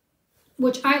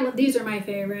 Which these are my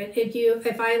favorite.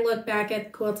 If I look back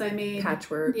at quilts I made,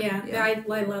 patchwork. Yeah.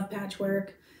 I love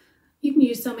patchwork. You can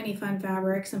use so many fun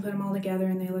fabrics and put them all together,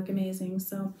 and they look amazing.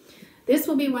 So this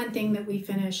will be one thing that we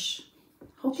finish.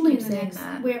 Hopefully in the next.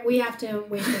 We have to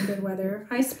wait for good weather.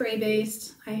 I spray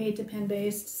based. I hate to pin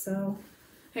based. So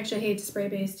actually, I hate to spray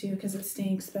based too because it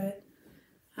stinks. But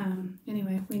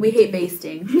anyway, we hate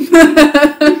basting. We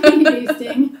hate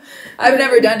basting. I've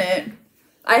never done it.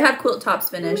 I have quilt tops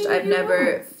finished. I've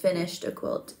never finished a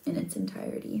quilt in its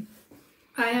entirety.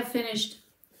 I have finished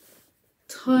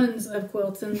tons of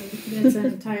quilts in its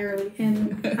entirety.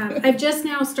 And I've just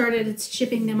now started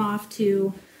shipping them off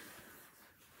to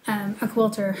a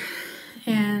quilter.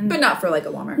 But not for like a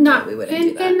Walmart. We wouldn't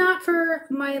do that. And not for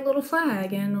my little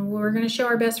flag. And we're going to show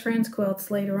our best friends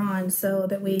quilts later on so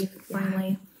that we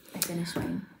finally... I finished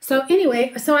mine. So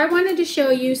anyway, I wanted to show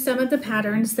you some of the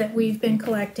patterns that we've been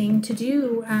collecting to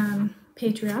do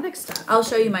patriotic stuff. I'll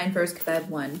show you mine first because I have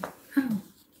one. Oh.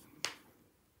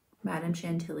 Madame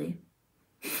Chantilly.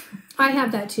 I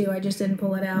have that too. I just didn't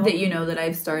pull it out. That you know that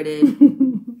I've started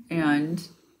and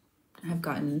have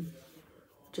gotten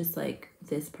just like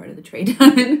this part of the tray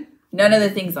done. None of the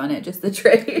things on it, just the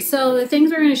tray. So the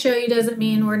things we're going to show you doesn't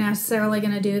mean we're necessarily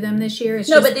going to do them this year. It's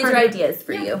but these are ideas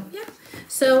for you. Yeah.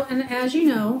 So, and as you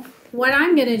know, what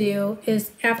I'm going to do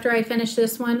is after I finish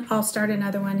this one, I'll start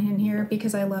another one in here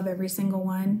because I love every single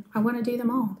one. I want to do them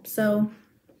all. So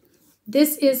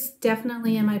this is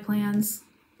definitely in my plans.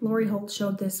 Lori Holt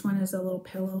showed this one as a little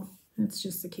pillow. It's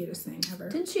just the cutest thing ever.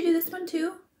 Didn't she do this one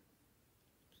too?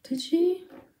 Did she?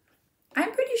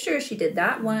 I'm pretty sure she did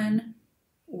that one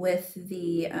with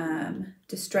the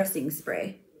distressing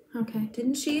spray. Okay.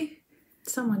 Didn't she?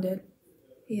 Someone did.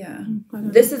 Yeah.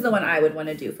 This is the one I would want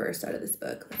to do first out of this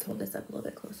book. Let's hold this up a little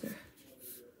bit closer.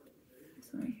 This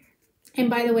one right here. And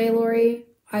by the way, Lori,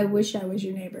 I wish I was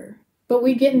your neighbor. But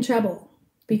we'd get in trouble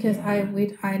because I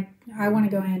want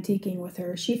to go antiquing with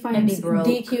her. She finds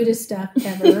the cutest stuff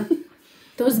ever.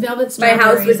 Those velvet strawberries. My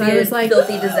house would be a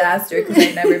filthy disaster because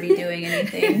I'd never be doing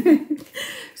anything.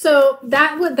 So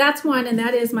that's one, and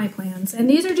that is my plans. And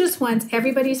these are just ones.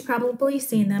 Everybody's probably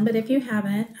seen them, but if you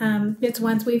haven't, it's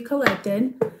ones we've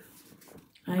collected.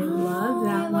 I love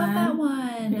that one. I love that one.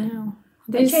 I know.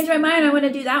 I changed my mind. I want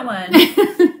to do that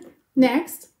one.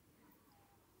 Next.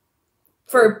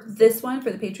 For this one, for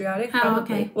the Patriotic, probably. Oh,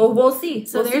 okay. Well, we'll see.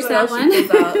 So we'll there's see that one.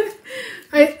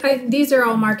 These are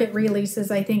all market releases,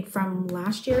 I think, from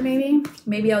last year, maybe.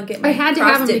 Maybe I'll get my I had to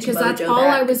have them because that's all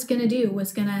back. I was going to do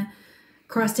was going to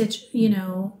cross stitch, you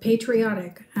know,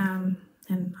 Patriotic. And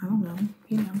I don't know,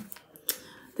 you know,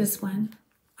 this one.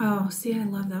 Oh, see, I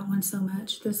love that one so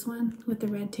much. This one with the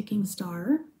red ticking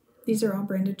star. These are all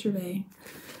Brenda Trevay.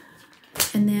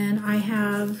 And then I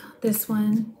have this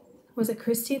one. Was it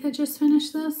Christy that just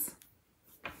finished this?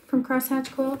 From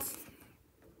Crosshatch Quilts?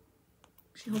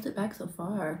 She holds it back so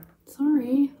far.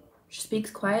 Sorry. She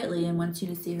speaks quietly and wants you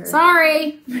to see her.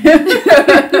 Sorry.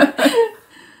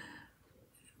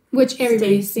 Which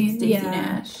everybody's seen. Stacy Yeah.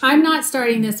 Nash. I'm not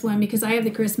starting this one because I have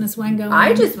the Christmas one going.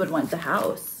 I just would want the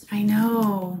house. I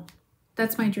know.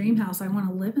 That's my dream house. I want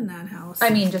to live in that house. I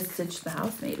mean, just stitch the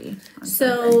house maybe.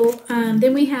 So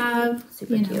then we have,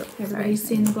 super you know, cute. everybody's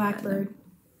seen the Blackbird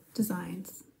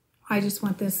designs. I just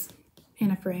want this in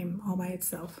a frame all by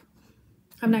itself.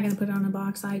 I'm not going to put it on a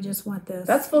box. I just want this.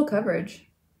 That's full coverage.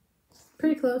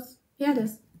 Pretty close. Yeah, it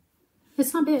is.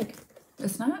 It's not big.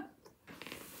 It's not?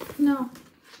 No,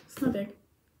 it's not big.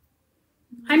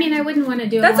 I mean, I wouldn't want to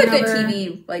do That's it. That's a good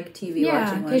TV, like TV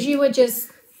watching one. because you would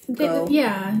just, Go.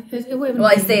 it wouldn't. Well,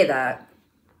 I say that.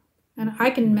 And I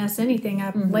can mess anything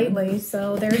up lately,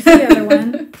 so there's the other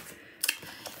one.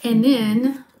 And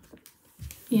then,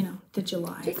 you know, the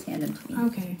July. Just hand them to me.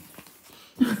 Okay.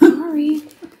 Sorry.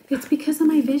 It's because of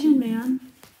my vision, man.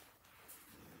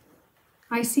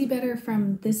 I see better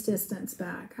from this distance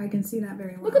back. I can see that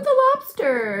very well. Look at the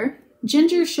lobster.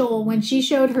 Ginger Shoal, when she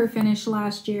showed her finish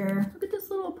last year. Look at this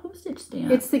little postage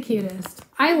stamp. It's the cutest.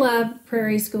 I love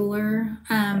Prairie Schooler.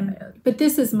 But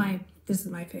this is my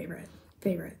favorite.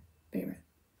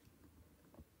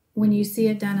 When you see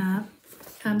it done up.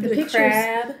 The pictures,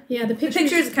 crab. Yeah, the pictures. The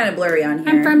picture is kind of blurry on here.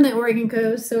 I'm from the Oregon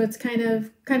coast, so it's kind of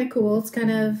cool. It's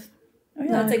kind of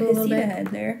it's like the seed head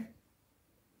there.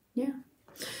 Yeah.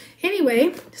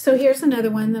 Anyway, so here's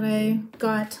another one that I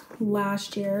got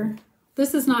last year.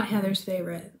 This is not Heather's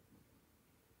favorite.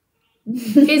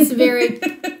 It's very,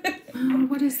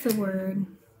 what is the word?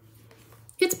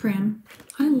 It's prim.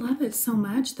 I love it so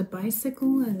much. The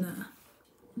bicycle and the...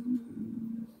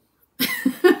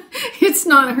 It's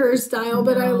not her style,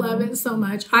 but I love it so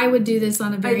much. I would do this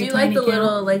on a very tiny I do like the count.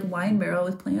 little like wine barrel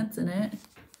with plants in it.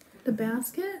 The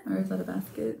basket? Or is that a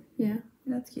basket? Yeah.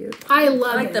 That's cute. I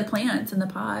love like it. the plants in the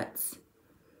pots.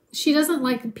 She doesn't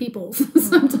like people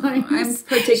sometimes. I'm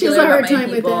particular She has a hard about my time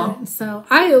people. with it. So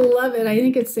I love it. I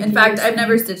think it's the In fact, cutest I've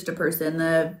never thing. stitched a person.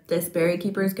 This berry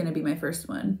keeper is going to be my first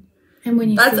one. And when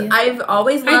you see it, I've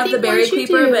always loved the berry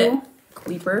creeper,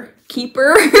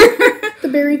 keeper. The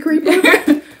berry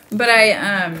creeper. But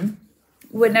I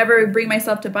would never bring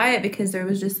myself to buy it because there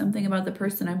was just something about the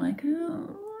person. I'm like,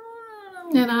 oh.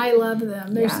 And I love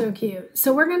them. They're so cute.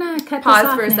 So we're going to cut Pause this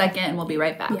off for a now. second and we'll be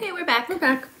right back. Yeah. Okay, we're back. We're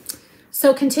back.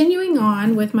 So continuing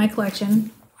on with my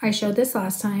collection, I showed this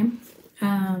last time.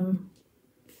 Yeah,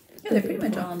 they're pretty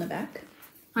much all on the back.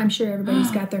 I'm sure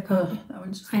everybody's got their coat. That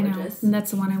one's just I gorgeous. know. And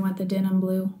that's the one I want, the denim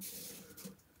blue.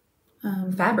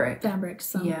 Fabric.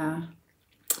 So Yeah.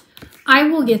 I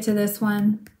will get to this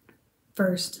one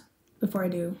first before I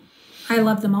do. I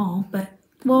love them all, but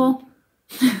well,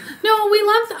 no,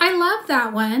 I love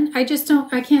that one. I just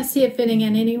don't. I can't see it fitting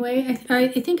in anyway. I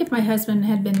think if my husband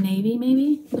had been navy,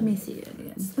 maybe. Let me see it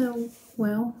again. So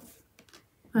well,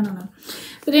 I don't know.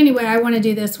 But anyway, I want to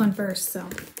do this one first. So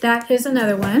that is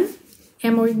another one,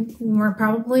 and we're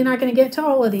probably not going to get to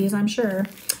all of these, I'm sure.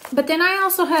 But then I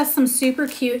also have some super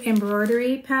cute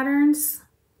embroidery patterns.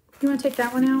 You want to take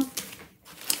that one out?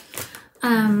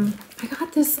 I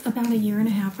got this about a year and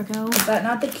a half ago. Is that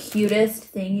not the cutest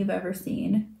thing you've ever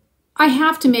seen? I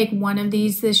have to make one of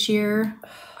these this year.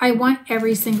 I want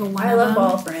every single one of them. I love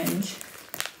ball fringe.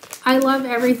 I love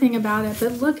everything about it,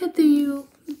 but look at the,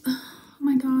 oh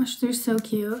my gosh, they're so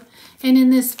cute. And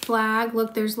in this flag,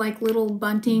 look, there's like little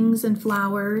buntings and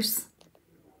flowers.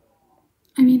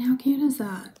 I mean, how cute is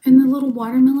that? And the little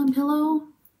watermelon pillow,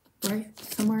 right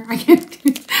somewhere. I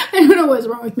don't know what's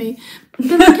wrong with me. But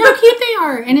look how cute they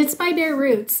are. And it's by Bare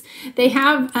Roots. They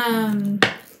have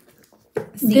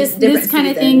this kind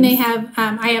of thing. They have,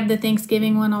 I have the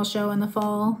Thanksgiving one I'll show in the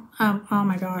fall. Oh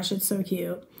my gosh, it's so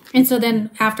cute. And so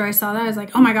then after I saw that, I was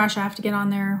like, oh my gosh, I have to get on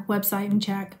their website and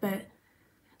check. But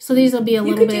so these will be a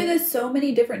little bit. You could do this so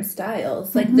many different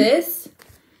styles. Like this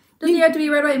doesn't have to be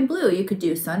red, white, and blue. You could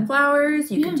do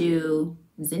sunflowers. You could do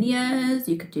zinnias.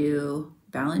 You could do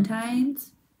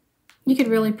Valentine's. You could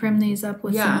really prim these up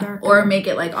with some darker. Or make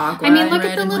it like aqua. I mean, look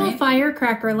at the little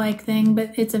firecracker-like thing,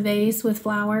 but it's a vase with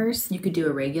flowers. You could do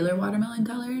a regular watermelon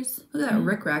colors. Look at that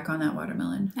rickrack on that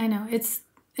watermelon. I know. It's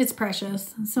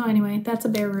precious. So anyway, that's a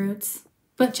Bare Roots.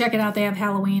 But check it out. They have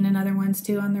Halloween and other ones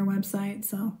too on their website.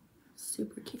 So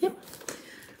super cute. Yep.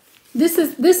 This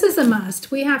is a must.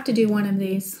 We have to do one of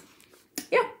these.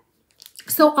 Yeah.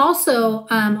 So also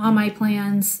on my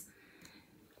plans,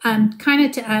 kind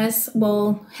of to us,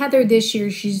 well, Heather this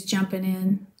year, she's jumping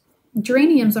in.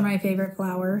 Geraniums are my favorite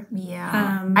flower.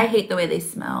 Yeah. I hate the way they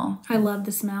smell. I love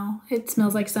the smell. It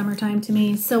smells like summertime to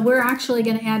me. So we're actually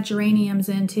going to add geraniums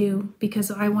in too because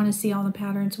I want to see all the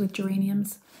patterns with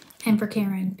geraniums. And for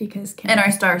Karen, because Karen. And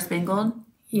our Star Spangled.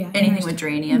 Yeah. Anything with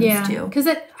geraniums too. Because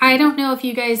I don't know if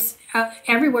you guys,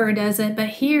 everywhere does it, but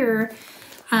here,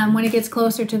 when it gets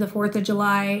closer to the 4th of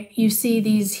July, you see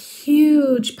these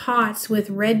huge pots with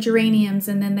red geraniums,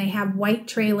 and then they have white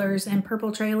trailers and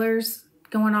purple trailers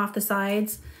going off the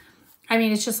sides. I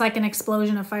mean, it's just like an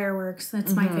explosion of fireworks.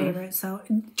 That's my favorite. So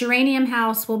geranium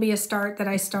house will be a start that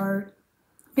I start.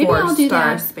 Maybe I'll do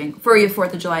that. For your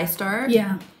 4th of July start?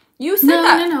 Yeah. You said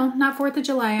that. No, not 4th of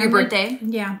July. Your birthday?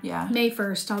 Yeah. May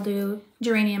 1st, I'll do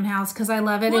geranium house because I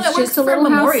love it. Well, it's just a little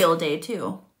Memorial Day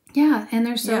too. Yeah, and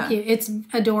they're so cute. It's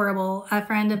adorable. A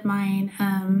friend of mine.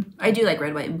 I do like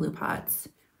red, white, and blue pots.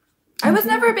 I was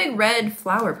never a big red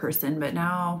flower person, but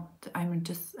now I'm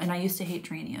just, and I used to hate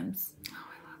geraniums. Oh,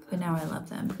 I love them. But now I love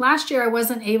them. Last year I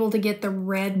wasn't able to get the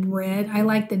red. I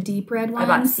like the deep red ones.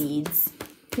 I bought seeds.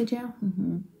 Did you?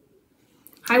 Mm-hmm.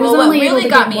 I was only what really able to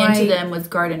got me white. into them was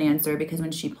Garden Answer, because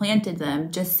when she planted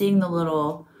them, just seeing the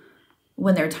little,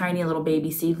 when they're tiny little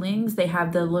baby seedlings, they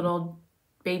have the little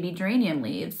baby geranium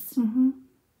leaves. Mm-hmm.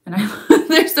 And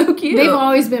they're so cute. They've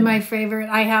always been my favorite.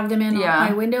 I have them in all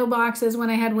my window boxes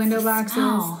when I had window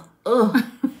boxes. Ugh.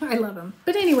 I love them.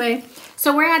 But anyway,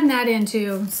 so we're adding that in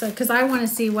too. So, because I want to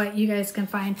see what you guys can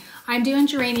find. I'm doing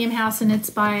Geranium House, and it's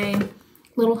by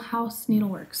Little House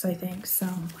Needleworks, I think. So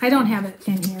I don't have it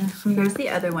in here. Here's the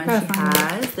other one she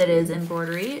has that is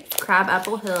embroidery.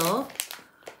 Crabapple Hill.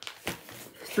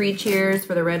 3 cheers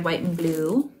for the red, white, and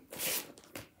blue.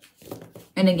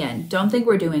 And again, don't think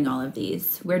we're doing all of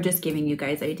these. We're just giving you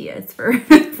guys ideas for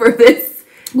this.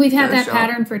 We've had that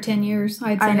pattern for 10 years,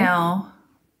 I'd say. I know.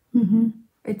 Mm-hmm.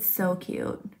 It's so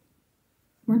cute.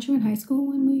 Weren't you in high school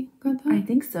when we got that? I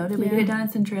think so. Did we get it down in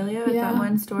Centralia at that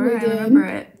one store? We I did. remember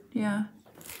it. Yeah.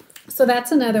 So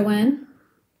that's another one.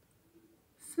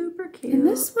 Super cute. And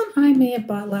this one I may have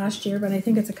bought last year, but I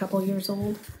think it's a couple years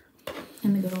old.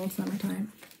 In the good old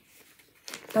summertime.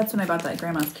 That's when I bought that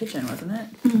Grandma's Kitchen, wasn't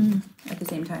it? Mm-hmm. At the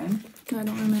same time. I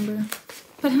don't remember.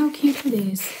 But how cute are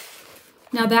these?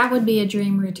 Now that would be a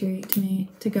dream retreat to me,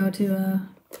 to go to a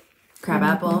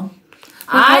Crabapple.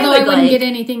 Although I wouldn't get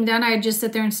anything done, I'd just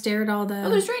sit there and stare at all the... Oh,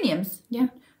 there's geraniums. Yeah.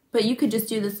 But you could just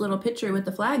do this little picture with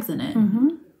the flags in it. Mm-hmm.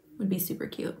 Would be super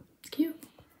cute. It's cute.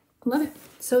 Love it.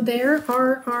 So there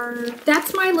are our...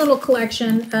 That's my little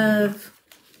collection of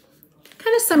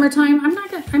kind of summertime. I'm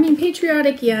not gonna... I mean,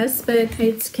 patriotic, yes, but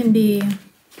it can be...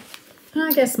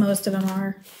 I guess most of them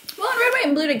are. Well, and red, white,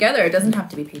 and blue together, it doesn't have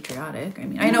to be patriotic. I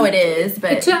mean, I know it is,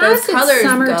 but to those us, colors it's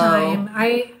summertime.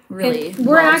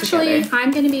 We're actually, together.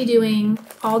 I'm going to be doing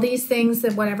all these things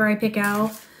that whatever I pick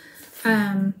out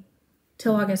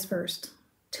till August 1st.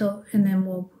 And then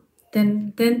we'll,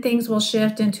 then things will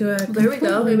shift into a... There we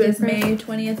go. It was May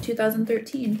 20th,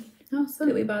 2013. Oh, so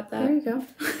that we bought that. There you go.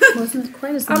 Wasn't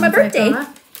quite as long on my birthday. As I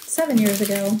thought. 7 years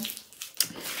ago.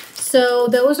 So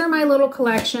those are my little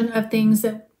collection of things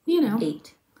that, you know.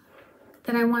 8.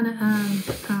 That I want to,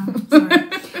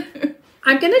 sorry.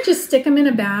 I'm going to just stick them in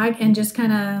a bag and just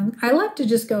kind of, I love to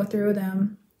just go through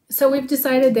them. So we've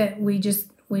decided that we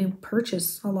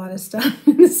purchase a lot of stuff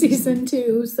in the season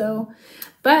too. So,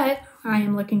 but I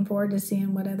am looking forward to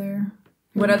seeing what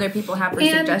other people have for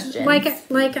suggestions. Like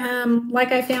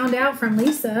I found out from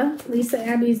Lisa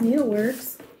Abby's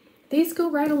Needleworks, these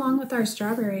go right along with our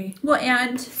strawberry. Well,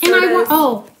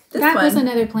 that was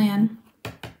another plan.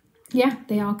 Yeah,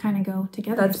 they all kind of go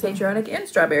together. That's patriotic and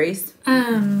strawberries.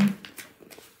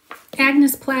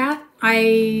 Agnes Platt,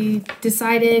 I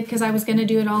decided because I was going to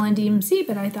do it all in DMC,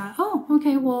 but I thought, oh,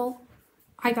 okay, well,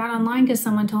 I got online because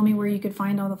someone told me where you could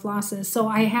find all the flosses. So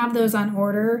I have those on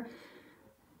order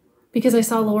because I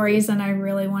saw Lori's and I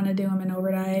really want to do them in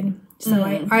overdyed. So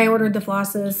I ordered the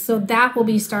flosses. So that will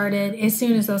be started as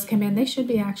soon as those come in. They should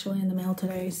be actually in the mail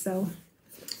today. So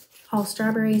all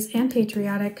strawberries and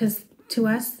patriotic because to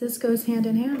us, this goes hand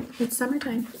in hand. It's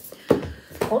summertime.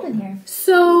 Hold in here.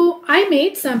 So I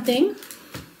made something.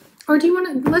 Or do you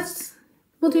want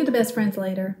to, We'll do the best friends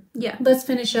later. Yeah. Let's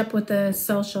finish up with the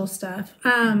social stuff.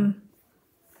 I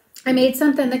made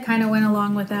something that kind of went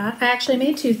along with that. I actually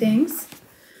made two things.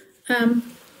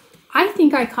 I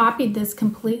think I copied this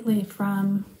completely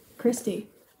from Christy.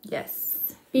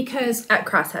 Yes. Because... At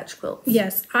Crosshatch Quilts.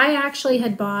 Yes. I actually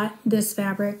had bought this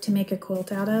fabric to make a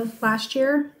quilt out of last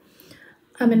year.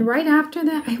 And right after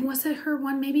that, was it her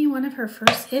one, maybe one of her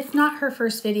first, if not her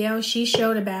first video, she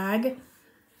showed a bag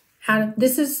out of,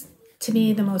 this is, to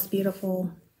me, the most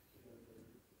beautiful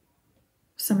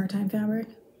summertime fabric.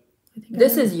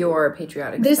 This is your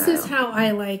Patriotic This style. is how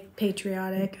I like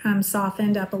Patriotic.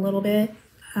 Softened up a little bit.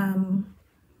 I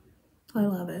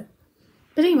love it.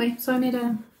 But anyway, so I made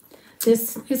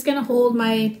this is going to hold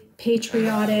my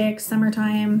Patriotic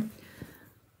summertime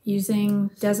using,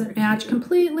 doesn't match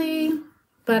completely,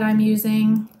 but I'm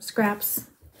using scraps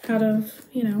out of,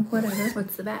 whatever.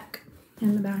 What's the back?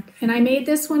 In the back. And I made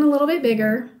this one a little bit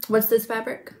bigger. What's this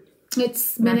fabric?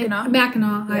 It's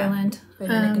Mackinac Island. By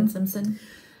Minnick and Simpson.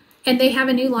 And they have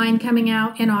a new line coming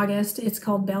out in August. It's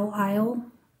called Belle Isle.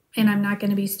 And I'm not going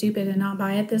to be stupid and not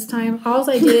buy it this time. All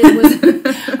I did was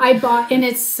I bought, and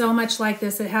it's so much like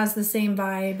this. It has the same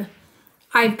vibe.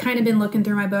 I've kind of been looking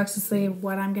through my books to see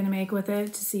what I'm going to make with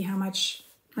it, to see how much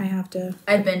I have to.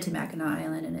 I've been to Mackinac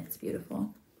Island, and it's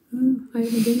beautiful. I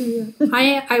haven't been there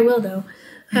yet. I will, though.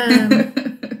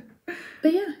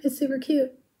 But yeah, it's super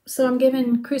cute. So I'm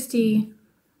giving Christy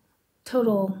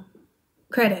total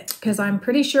credit because I'm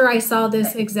pretty sure I saw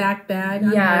this exact bag.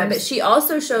 Yeah, but she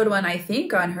also showed one, I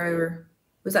think, on her,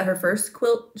 was that her first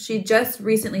quilt? She just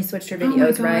recently switched her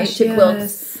videos, right? To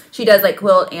quilts. She does like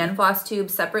quilt and Flosstube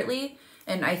separately.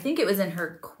 And I think it was in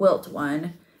her quilt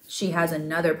one. She has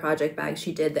another project bag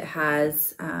she did that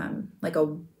has like a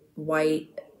white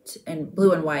and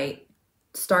blue and white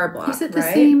star block. Is it the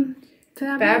same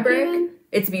fabric?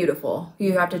 It's beautiful.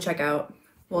 You have to check out.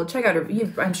 Well, check out her.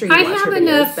 I'm sure you I watch have her videos,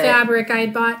 enough fabric. I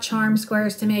bought charm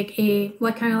squares to make a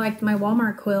kind of like my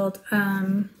Walmart quilt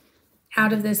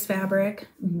out of this fabric.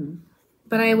 Mm-hmm.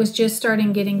 But I was just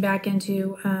starting getting back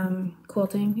into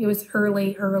quilting. It was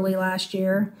early last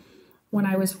year when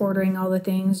I was ordering all the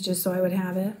things just so I would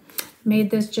have it.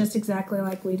 Made this just exactly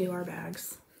like we do our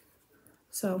bags.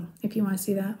 So if you want to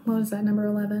see that, what was that, number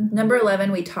 11? Number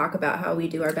 11, we talk about how we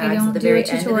do our bags at the very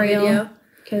end of the video.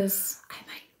 Because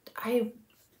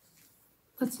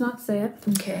let's not say it.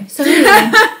 Okay. So anyway,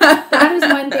 that is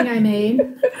one thing I made.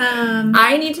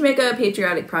 I need to make a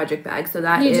Patriotic project bag, so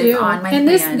that is on my plans.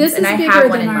 This is and I bigger have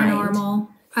one than in our mind. normal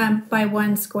by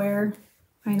 1 square.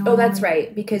 I know. Oh, that's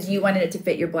right, because you wanted it to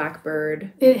fit your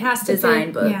Blackbird. It has to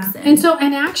design fit, books. Yeah.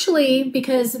 And actually,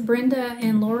 because Brenda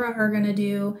and Laura are going to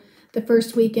do the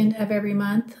first weekend of every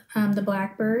month, the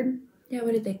Blackbird. Yeah,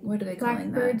 what are they calling that?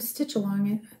 Blackbird stitch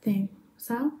along, I think.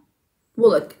 So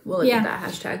we'll look at that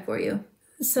hashtag for you.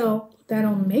 So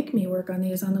that'll make me work on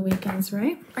these on the weekends,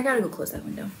 right? I gotta go close that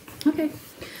window. Okay.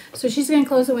 So she's gonna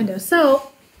close the window.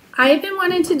 So I've been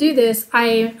wanting to do this.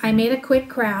 I made a quick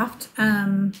craft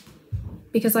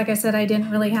because, like I said, I didn't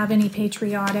really have any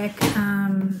Patriotic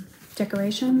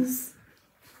decorations,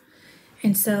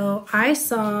 and so I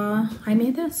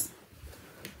made this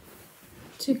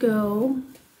to go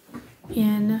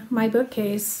in my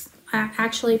bookcase.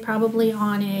 Actually, probably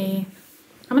on I'm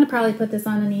going to probably put this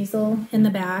on an easel in the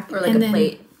back. Or like a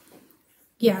plate.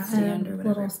 Yeah, stand or whatever.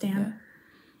 Little stand. Yeah.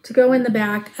 To go in the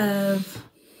back of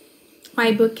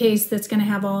my bookcase that's going to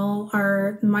have all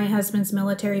my husband's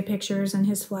military pictures and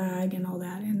his flag and all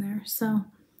that in there. So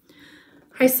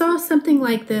I saw something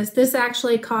like this. This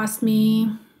actually cost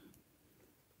me,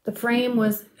 the frame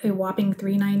was a whopping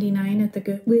 $3.99 at the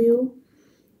Goodwill.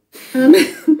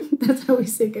 That's how we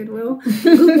say Goodwill.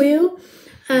 Goodwill.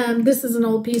 This is an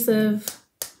old piece of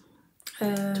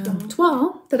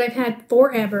toile that I've had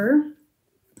forever.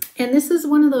 And this is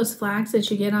one of those flags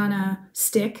that you get on a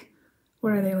stick.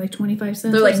 What are they, like 25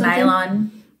 cents? They're like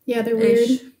nylon. Yeah, they're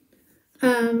weird.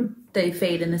 They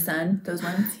fade in the sun, those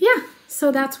ones. Yeah,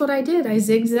 so that's what I did. I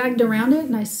zigzagged around it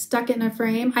and I stuck it in a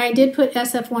frame. I did put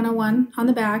SF101 on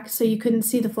the back so you couldn't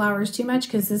see the flowers too much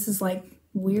because this is like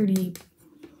weirdy,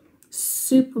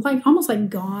 super, like almost like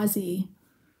gauzy.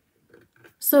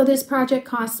 So this project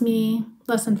cost me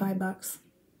less than $5,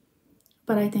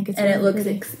 but I think it's and really it looks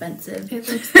pretty. Expensive. It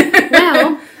looks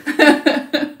well.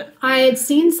 I had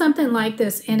seen something like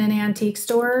this in an antique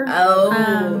store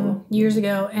years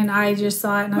ago, and I just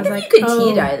saw it, and I was like, "You could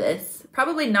tea dye this?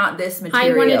 Probably not this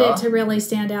material." I wanted it to really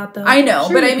stand out, though. I know,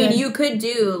 but I mean, you could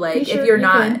do like if you're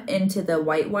not into the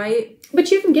white, but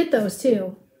you can get those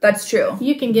too. That's true.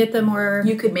 You can get them, or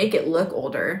you could make it look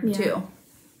older too.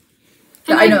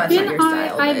 And I know that's not your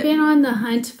style. I've been on the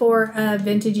hunt for a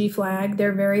vintagey flag.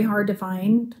 They're very hard to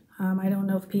find. I don't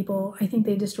know if people, I think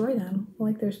they destroy them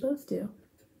like they're supposed to.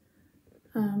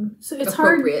 So it's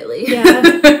appropriately.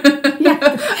 Hard.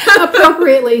 Yeah,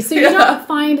 appropriately. So you don't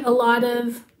find a lot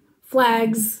of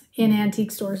flags in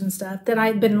antique stores and stuff that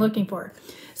I've been looking for.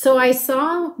 So I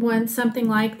saw something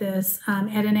like this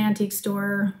at an antique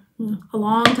store a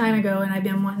long time ago, and I've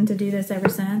been wanting to do this ever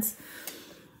since.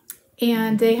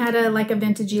 And they had a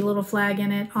vintagey little flag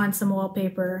in it on some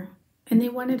wallpaper, and they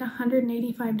wanted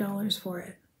 $185 for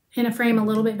it in a frame a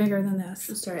little bit bigger than this.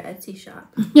 We'll start an Etsy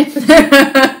shop.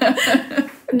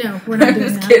 No, we're not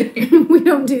doing that. Kidding. We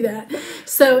don't do that.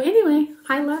 So anyway,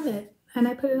 I love it, and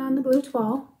I put it on the blue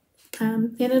toile,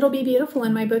 and it'll be beautiful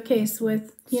in my bookcase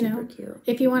with Super cute.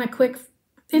 If you want a quick,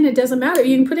 and it doesn't matter,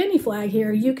 you can put any flag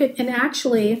here. You could, and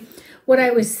actually, what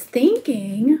I was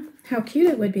thinking, how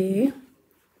cute it would be.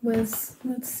 Let's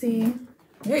see.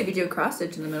 Yeah, you could do a cross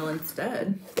stitch in the middle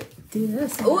instead. Do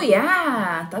this. Oh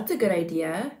yeah, that's a good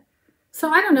idea. So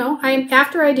I don't know.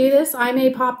 After I do this, I may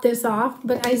pop this off,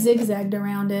 but I zigzagged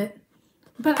around it.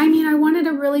 But I mean, I wanted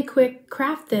a really quick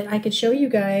craft that I could show you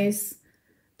guys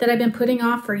that I've been putting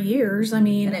off for years. I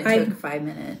mean, and it took 5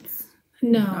 minutes.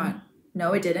 No.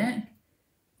 No, it didn't.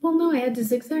 Well, no, I had to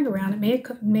zigzag around. It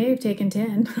may have taken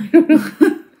 10. I don't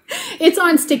know. It's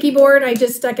on sticky board. I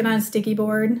just stuck it on sticky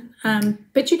board.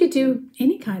 But you could do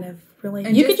any kind of really.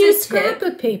 And you could use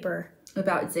scrapbook paper.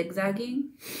 About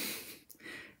zigzagging.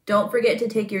 Don't forget to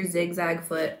take your zigzag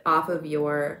foot off of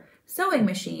your sewing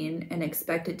machine and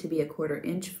expect it to be a 1/4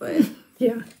 inch foot.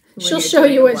 Yeah. She'll show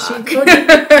you what she did.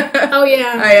 Oh,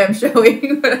 yeah. I am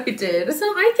showing what I did. So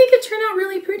I think it turned out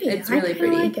really pretty. It's really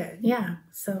pretty. I like it. Yeah.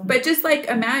 So. But just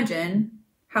imagine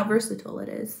how versatile it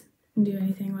is. You can do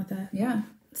anything with it. Yeah.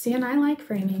 See, and I like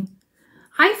framing.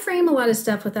 I frame a lot of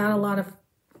stuff without a lot of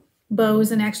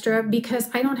bows and extra because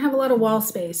I don't have a lot of wall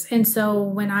space. And so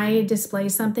when I display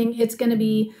something, it's going to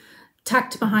be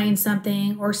tucked behind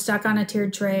something or stuck on a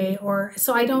tiered tray.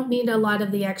 So I don't need a lot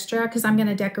of the extra because I'm going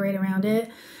to decorate around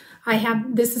it.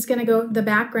 This is going to go the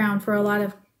background for a lot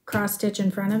of cross stitch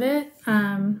in front of it.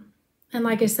 And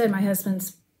like I said, my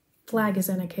husband's flag is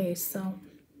in a case, so.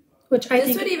 Which I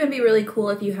think would even be really cool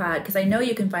if you had, because I know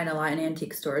you can find a lot in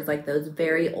antique stores, like those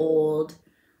very old,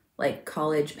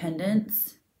 college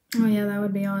pendants. Oh yeah, that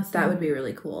would be awesome. That would be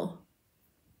really cool.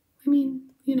 I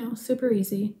mean, super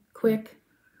easy, quick,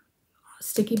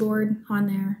 sticky board on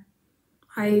there.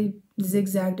 I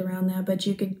zigzagged around that, but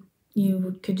you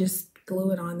could just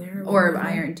glue it on there. Or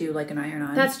do an iron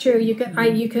on. That's true. You could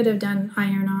you could have done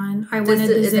iron on. I wanted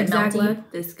the zigzag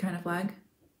look. This kind of flag?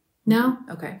 No.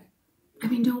 Okay. I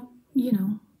mean, don't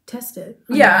test it.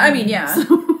 Yeah, I mean, yeah. So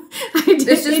it's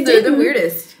just the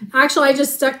weirdest. Actually, I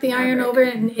just stuck the iron over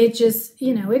it, and it just,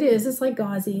 it's like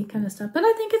gauzy kind of stuff. But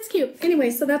I think it's cute. Anyway,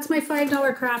 so that's my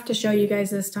 $5 craft to show you guys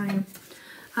this time.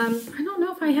 I don't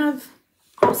know if I have.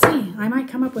 I'll see. I might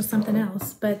come up with something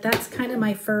else, but that's kind of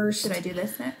my first. Should I do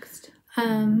this next?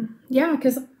 Yeah,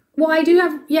 because I do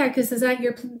have. Yeah, because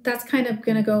that's kind of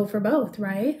gonna go for both,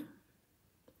 right?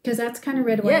 Because that's kind of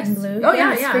red, white, and blue. Oh,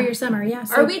 yeah. For your summer, yeah.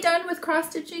 So, are we done with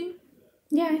cross-stitching?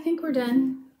 Yeah, I think we're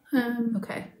done.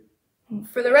 Okay.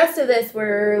 For the rest of this,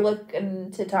 we're looking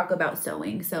to talk about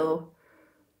sewing. So,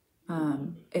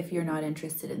 if you're not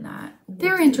interested in that.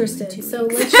 They're interested. So,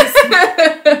 let's just...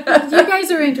 You guys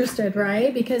are interested,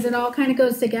 right? Because it all kind of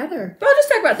goes together. But I'll just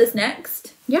talk about this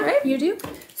next. Yeah, right? You do.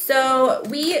 So,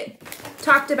 we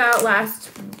talked about last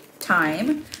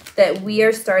time that we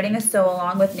are starting a sew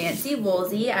along with Nancy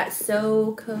Woolsey at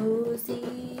So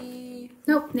Cozy.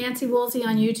 Nope, Nancy Woolsey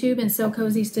on YouTube and So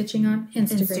Cozy Stitching on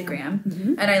Instagram.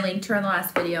 Mm-hmm. And I linked her in the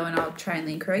last video, and I'll try and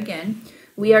link her again.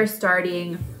 We are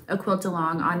starting a quilt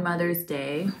along on Mother's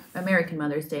Day, American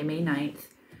Mother's Day, May 9th.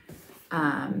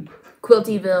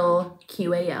 Quiltyville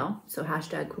QAL, so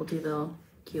hashtag Quiltyville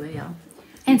QAL.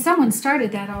 And someone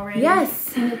started that already.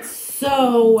 Yes. And it's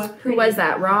so pretty. Who was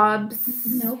that? Rob's?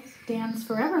 Nope. Dan's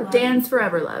Forever Love. Dan's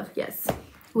Forever Love, yes.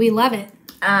 We love it.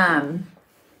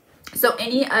 So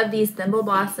any of these Thimble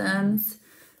Blossoms,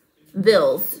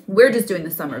 Villes, we're just doing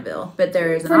the Summerville, but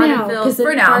there's an Autumnville.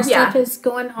 For now, our stuff is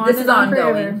going on. This is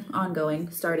ongoing,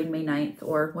 starting May 9th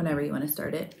or whenever you want to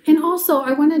start it. And also,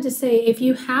 I wanted to say, if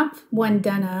you have one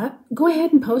done up, go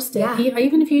ahead and post it. Yeah.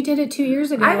 Even if you did it 2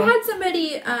 years ago. I've had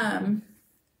somebody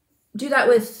do that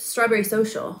with Strawberry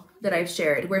Sewcial that I've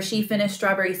shared, where she finished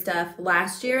strawberry stuff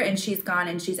last year, and she's gone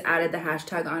and she's added the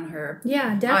hashtag on her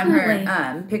definitely on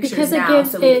her pictures now,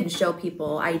 so we can show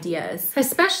people ideas,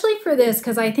 especially for this,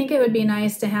 because I think it would be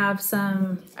nice to have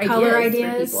some color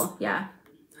ideas for people. Yeah.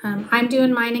 I'm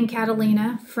doing mine in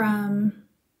Catalina from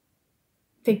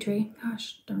Fig Tree.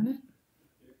 Gosh, darn it.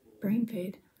 Brain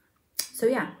fade. So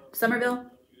yeah, Summerville,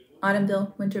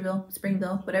 Autumnville, Winterville,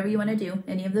 Springville, whatever you want to do.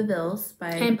 Any of the vills by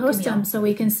And post them so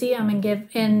we can see them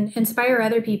and inspire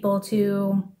other people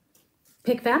to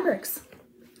pick fabrics.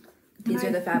 These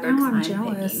are the fabrics I'm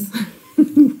jealous.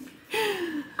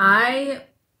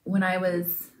 When I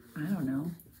was, I don't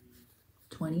know,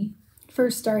 20.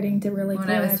 First starting to really collect.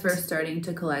 When I was first starting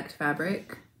to collect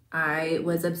fabric, I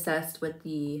was obsessed with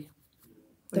the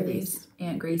 30s.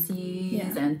 Aunt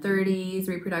Gracie's and 30s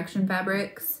reproduction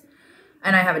fabrics.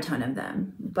 And I have a ton of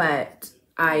them. But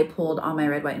I pulled all my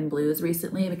red, white, and blues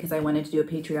recently because I wanted to do a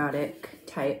patriotic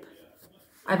type.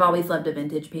 I've always loved a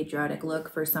vintage patriotic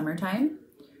look for summertime.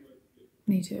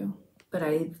 Me too. But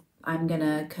I'm going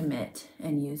to commit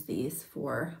and use these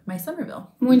for my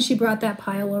Summerville. When she brought that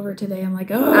pile over today, I'm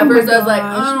like, oh, at first I was like,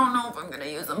 I don't know if I'm going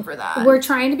to use them for that. We're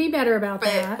trying to be better about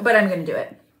that. But I'm going to do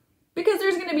it. Because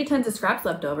there's going to be tons of scraps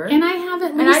left over. And I have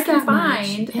at least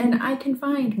I can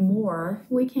find more.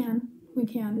 We can.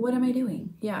 What am I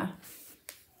doing? Yeah.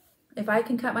 If I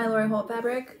can cut my Lori Holt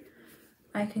fabric,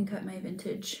 I can cut my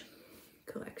vintage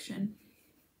collection.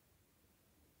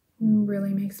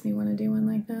 Really makes me want to do one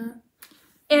like that.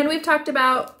 And we've talked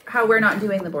about how we're not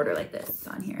doing the border like this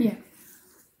on here. Yeah.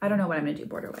 I don't know what I'm going to do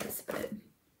border-wise, but...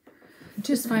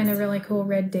 Just find a really cool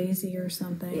red daisy or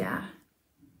something. Yeah.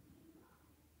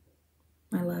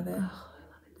 I love it. Oh, I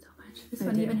love it so much. This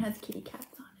one even has kitty cats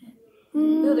on it.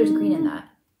 Oh, there's green in that.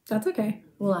 That's okay.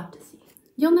 We'll have to see.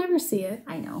 You'll never see it.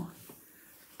 I know.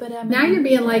 But now you're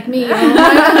being like me. Oh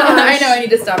I know, I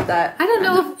need to stop that. I don't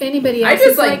know if anybody else I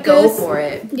just is like go this. for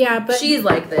it. Yeah, but she's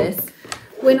like this.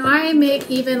 When I make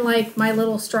even like my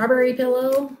little strawberry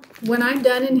pillow, when I'm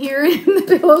done in here and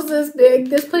the pillow's this big,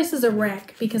 this place is a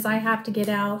wreck because I have to get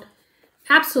out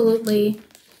absolutely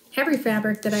every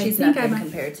fabric that she's I think nothing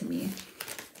compared to me.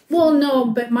 Well, no,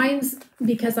 but mine's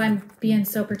because I'm being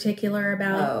so particular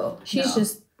about.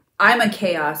 I'm a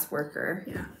chaos worker.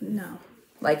 Yeah, no.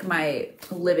 Like my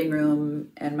living room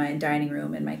and my dining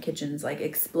room and my kitchen's like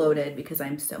exploded because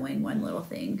I'm sewing one little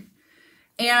thing.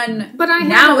 But I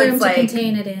have room to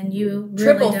contain it in. You really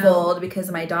triple fold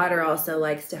because my daughter also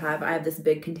likes to have. I have this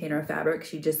big container of fabric.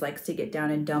 She just likes to get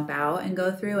down and dump out and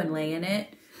go through and lay in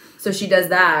it. So she does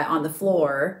that on the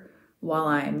floor while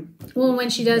I'm. Well,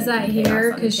 when she does that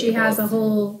here, because she has a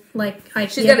whole like IKEA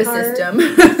she's got a cart. system.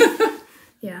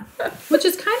 Yeah, which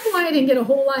is kind of why I didn't get a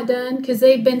whole lot done because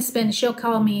they've been spent. She'll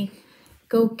call me,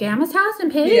 go Gamma's house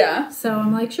and pick. Yeah. So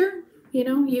I'm like, sure. You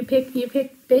know, you pick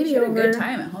baby she had over. a good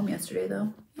time at home yesterday,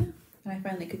 though. Yeah. And I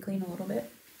finally could clean a little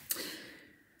bit.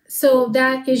 So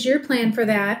that is your plan for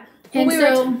that. And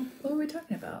what were we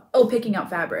talking about? Oh, picking out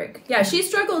fabric. Yeah, she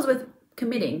struggles with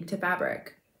committing to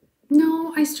fabric.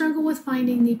 No, I struggle with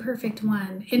finding the perfect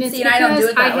one. And it's because I don't do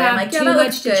it that way. I'm like, too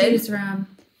much to choose from.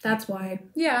 That's why.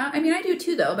 Yeah, I mean, I do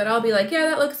too, though. But I'll be like, yeah,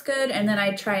 that looks good. And then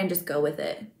I try and just go with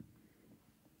it.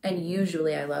 And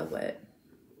usually I love what...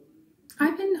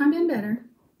 I've been better.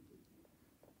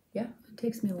 Yeah. It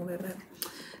takes me a little bit better.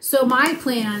 So my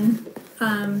plan,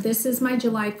 this is my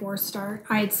July 4th start.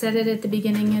 I had said it at the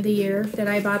beginning of the year that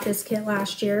I bought this kit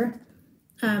last year.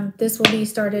 This will be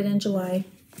started in July.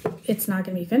 It's not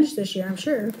going to be finished this year, I'm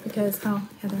sure, because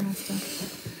Heather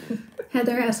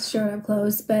has to show it up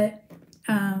close, but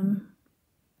it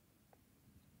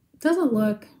doesn't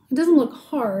look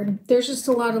hard. There's just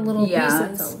a lot of little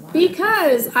pieces.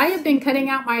 Because I have been cutting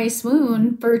out my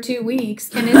swoon for 2 weeks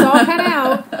and it's all cut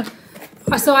out.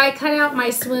 So I cut out my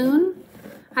swoon,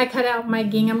 I cut out my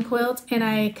gingham quilt, and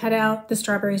I cut out the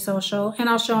Strawberry Sewcial. And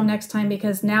I'll show them next time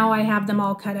because now I have them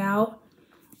all cut out.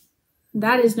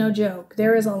 That is no joke.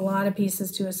 There is a lot of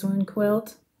pieces to a swoon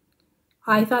quilt.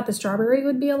 I thought the strawberry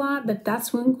would be a lot, but that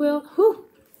swoon quilt, whew.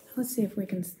 Let's see if we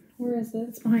can, where is it?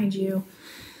 It's behind you.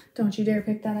 Don't you dare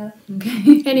pick that up.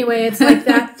 Okay. Anyway, it's like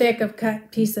that thick of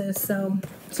cut pieces. So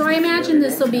I imagine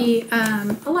this will be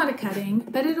a lot of cutting,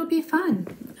 but it'll be fun.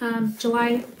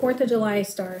 4th of July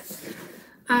start.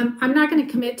 I'm not going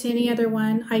to commit to any other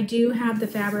one. I do have the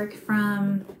fabric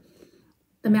from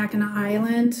the Mackinac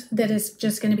Island that is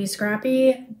just going to be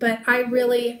scrappy, but I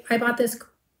bought this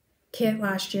kit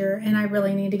last year and I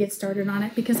really need to get started on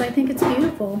it because I think it's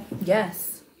beautiful.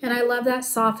 Yes. And I love that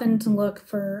softened look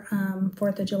for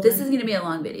 4th of July. This is going to be a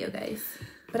long video, guys.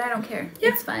 But I don't care. Yeah.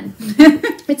 It's fun.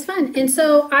 It's fun. And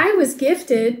so I was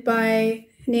gifted by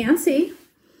Nancy.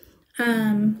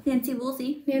 Nancy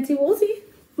Woolsey. Nancy Woolsey.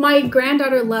 My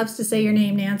granddaughter loves to say your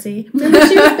name, Nancy. Remember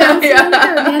she was bouncing on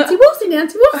her. Nancy Woolsey,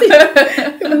 Nancy Woolsey.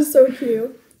 It was so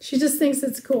cute. She just thinks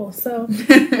it's cool. So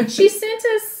she sent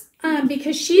us,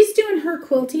 because she's doing her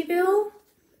Quiltyville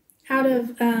out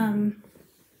of...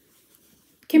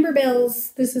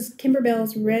 Kimberbell's. This is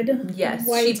Kimberbell's red. Yes,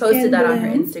 white, she posted that on her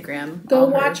balloon. Instagram. Go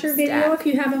watch her video if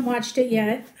you haven't watched it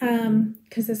yet,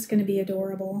 because it's going to be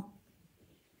adorable.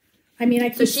 I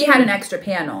mean, so she had an extra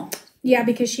panel. Yeah,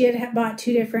 because she had bought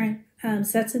 2 different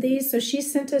sets of these, so she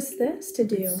sent us this to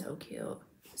do. It's so cute.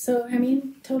 So, I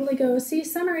mean, totally go. See,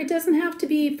 summer, it doesn't have to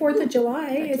be 4th of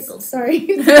July. It's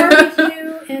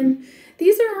barbecue. And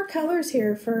these are our colors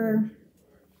here for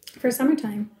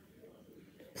summertime.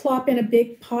 Plop in a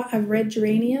big pot of red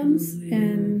geraniums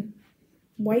and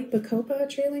white bacopa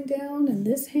trailing down and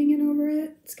this hanging over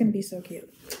it. It's going to be so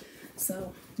cute.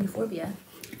 So, Euphorbia.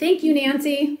 Thank you,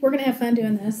 Nancy. We're going to have fun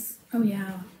doing this. Oh,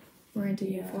 yeah. We're into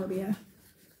euphorbia.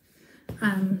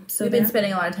 So we've been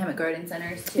spending a lot of time at garden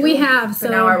centers too. We have. So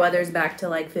now our weather's back to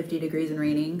like 50 degrees and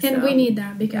raining. So. And we need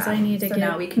that because I need to get. So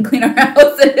now we can clean our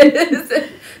houses.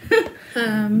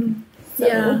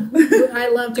 Yeah, I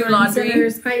love do garden laundry.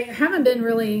 centers. I haven't been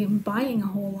really buying a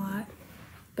whole lot,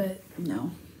 but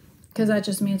no, because that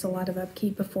just means a lot of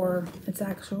upkeep before it's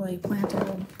actually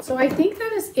plantable. So I think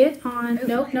that is it on.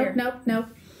 Ooh, Nope.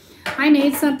 I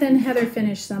made something. Heather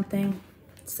finished something.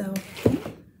 So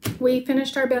we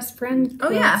finished our best friend.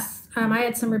 Oh yeah. I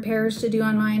had some repairs to do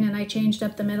on mine, and I changed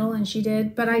up the middle, and she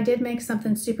did. But I did make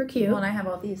something super cute. Well, and I have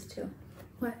all these too.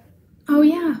 What? Oh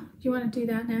yeah. Do you want to do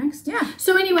that next? Yeah.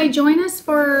 So anyway, join us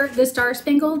for the Star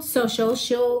Spangled Sewcial.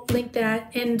 She'll link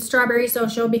that in Strawberry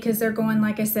Sewcial because they're going,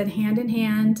 like I said, hand in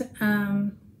hand.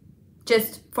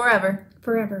 Just forever.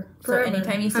 Forever. So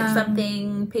anytime you stitch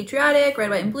something patriotic, red,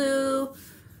 white, and blue,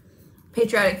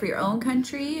 patriotic for your own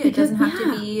country. It doesn't have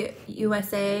to be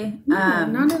USA. No,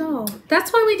 not at all.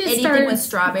 That's why we did anything with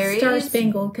strawberries, Star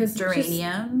Spangled, because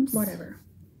geraniums, whatever.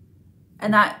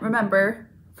 And that, remember,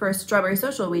 for Strawberry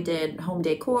Sewcial, we did home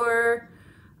decor,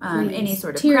 any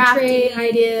sort of tier crafty tray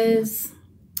ideas.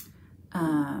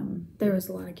 There was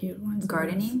a lot of cute ones.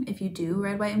 Gardening. If you do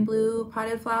red, white, and blue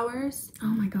potted flowers, oh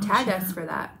my gosh, tag us for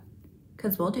that,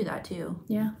 because we'll do that too.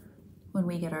 Yeah, when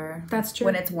we get our. That's true.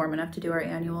 When it's warm enough to do our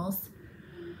annuals.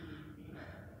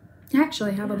 I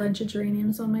actually have a bunch of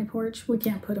geraniums on my porch. We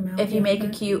can't put them out. If you make a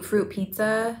cute fruit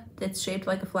pizza that's shaped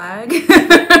like a flag.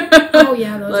 Oh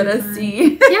yeah, those let are us fun.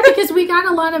 see. Yeah, because we got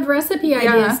a lot of recipe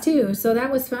ideas too, so that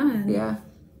was fun. Yeah.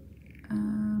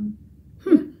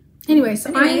 Anyway,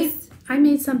 so I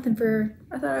made something for.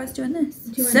 I thought I was doing this.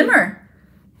 Simmer.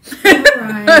 All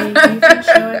right, you can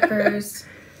show it first.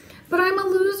 But I'm a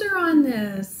loser on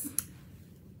this.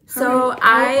 So right,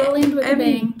 I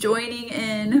am joining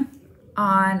in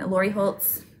on Lori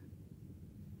Holt's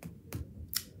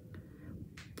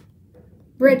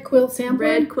red quilt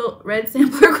sampler. Red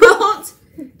sampler quilt.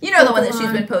 You know the one that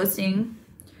she's been posting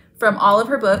from all of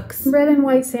her books. Red and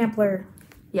white sampler.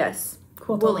 Yes.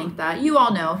 We'll link that. You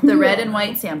all know the red and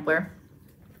white sampler.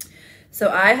 So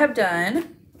I have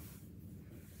done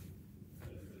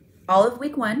all of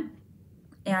week 1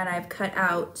 and I've cut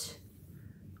out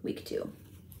week 2.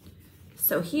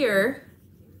 So here,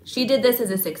 she did this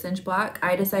as a 6-inch block.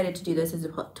 I decided to do this as a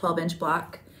 12-inch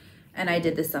block. And I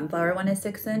did the sunflower one as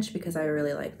 6-inch because I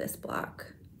really like this block.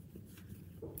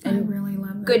 And I really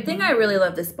love that. Good thing I really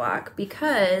love this block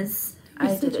because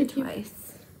I did it twice.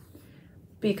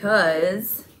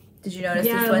 Because, did you notice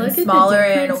this one's smaller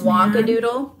and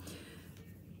Wonkadoodle?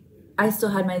 I still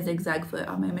had my zigzag foot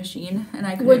on my machine and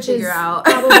I couldn't figure out.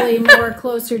 Probably more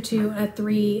closer to a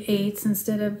 3/8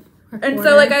 instead of a quarter. And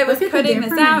so like I was cutting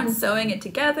this out and sewing it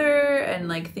together and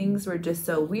like things were just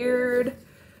so weird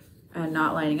and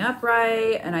not lining up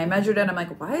right. And I measured it and I'm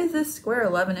like, why is this square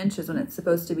 11 inches when it's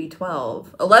supposed to be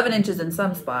 12? 11 inches in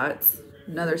some spots,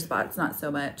 in other spots not so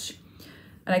much.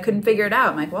 And I couldn't figure it out.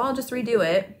 I'm like, well, I'll just redo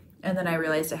it. And then I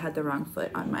realized I had the wrong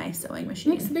foot on my sewing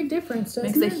machine. Makes a big difference,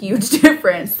 doesn't it? Makes a huge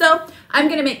difference. So I'm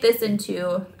going to make this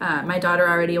into, my daughter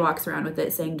already walks around with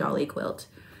it saying dolly quilt.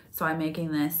 So I'm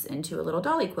making this into a little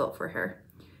dolly quilt for her.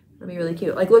 It'll be really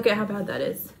cute. Like, look at how bad that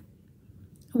is.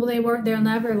 Well, they'll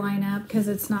never line up because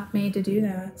it's not made to do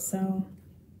that. So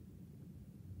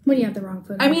when you have the wrong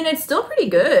foot on. I mean, it's still pretty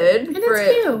good and for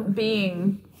it's it cute.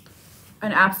 Being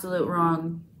an absolute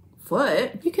wrong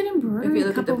foot. You can embroider. If you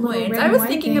look at the points. I was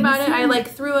thinking about it. I like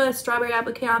threw a strawberry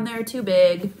applique on there too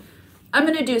big. I'm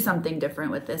gonna do something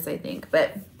different with this, I think.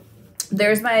 But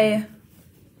there's my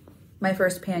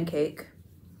first pancake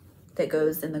that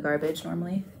goes in the garbage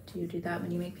normally. Do you do that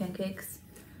when you make pancakes?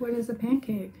 What is a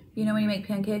pancake? You know when you make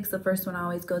pancakes, the first one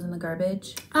always goes in the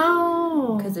garbage?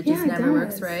 Oh. Because it just never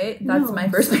works right. No. That's my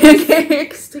first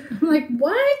pancake. I'm like,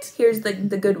 what? Here's the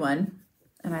good one.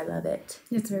 And I love it.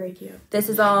 It's very cute. This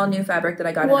is all new fabric that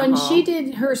I got in the haul. Well, and she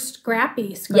did her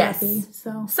scrappy. Yes.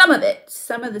 So Some of it.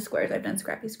 Some of the squares I've done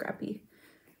scrappy.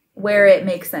 where it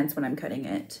makes sense when I'm cutting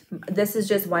it. This is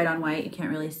just white on white. You can't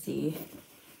really see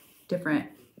different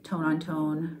tone on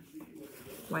tone,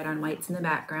 white on whites in the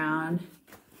background.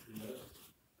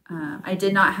 I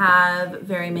did not have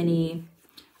very many.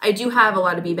 I do have a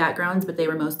lot of bee backgrounds, but they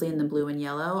were mostly in the blue and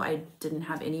yellow. I didn't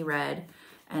have any red,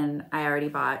 and I already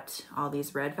bought all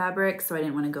these red fabrics, so I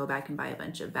didn't want to go back and buy a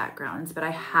bunch of backgrounds, but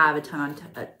I have a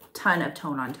ton of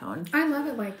tone on tone. I love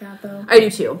it like that though. I do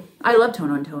too. I love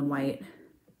tone on tone white.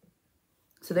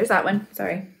 So there's that one.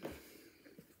 Sorry.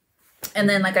 And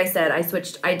then, like I said,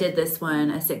 I did this one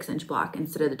a 6-inch block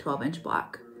instead of the 12-inch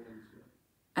block.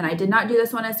 And I did not do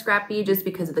this one as scrappy just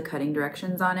because of the cutting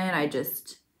directions on it. I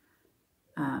just,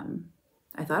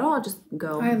 I thought, oh, I'll just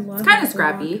go. I love it's kind of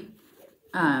scrappy.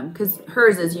 Because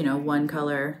hers is, you know, one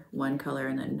color,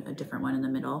 and then a different one in the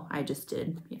middle. I just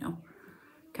did, you know,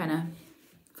 kind of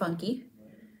funky.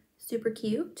 Super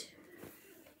cute.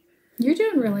 You're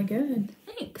doing really good.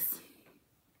 Thanks.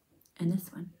 And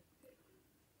this one.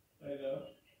 I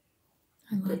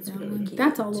love that one. Cute.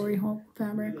 That's all Lori Holt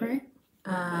fabric, right?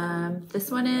 This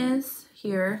one is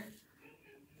here.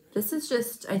 This is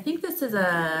just, I think this is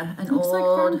an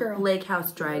old like Lake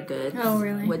House dry goods. Oh,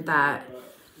 really? With that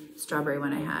strawberry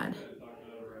one I had.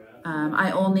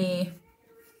 I only,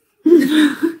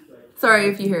 sorry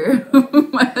if you hear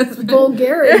my husband.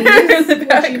 Vulgarity,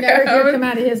 which you never hear come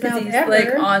out of his mouth he's ever.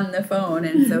 like on the phone,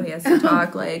 and so he has to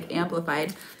talk like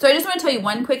amplified. So I just want to tell you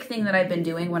one quick thing that I've been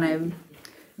doing when I'm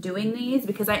doing these,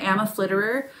 because I am a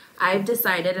flitterer. I've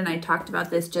decided, and I talked about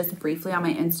this just briefly on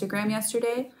my Instagram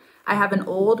yesterday, I have an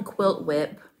old quilt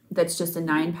whip that's just a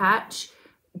 9-patch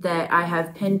that I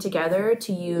have pinned together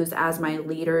to use as my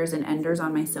leaders and enders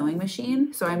on my sewing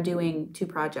machine. So I'm doing 2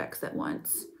 projects at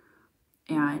once,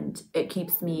 and it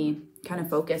keeps me kind of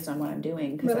focused on what I'm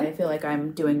doing, because I feel like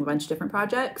I'm doing a bunch of different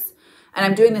projects. And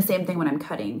I'm doing the same thing when I'm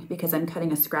cutting, because I'm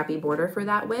cutting a scrappy border for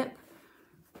that whip.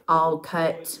 I'll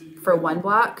cut for one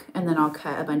block, and then I'll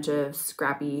cut a bunch of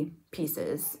scrappy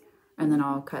pieces, and then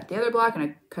I'll cut the other block, and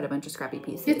I cut a bunch of scrappy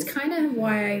pieces. It's kind of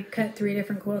why I cut 3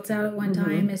 different quilts out at one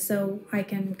time, is so I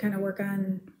can kind of work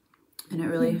on. And it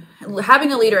really,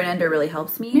 having a leader and ender really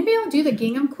helps me. Maybe I'll do the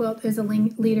gingham quilt as a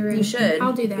leader. And you should.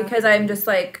 I'll do that. Because I'm just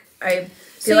like, I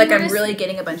feel like I'm really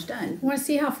getting a bunch done. Want to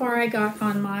see how far I got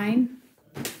on mine?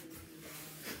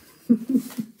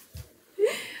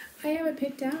 I haven't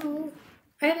picked out.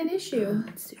 I had an issue.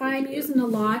 I'm using a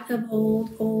lot of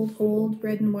old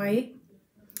red and white.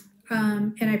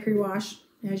 And I pre-wash,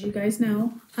 as you guys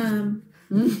know. And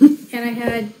I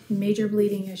had major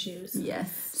bleeding issues.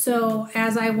 Yes. So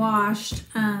as I washed,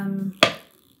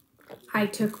 I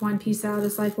took one piece out.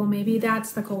 It's like, well, maybe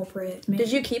that's the culprit. Maybe.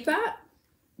 Did you keep that?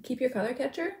 Keep your color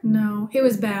catcher? No, it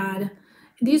was bad.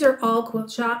 These are all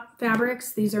quilt shop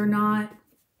fabrics. These are not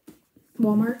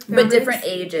Walmart fabrics. But different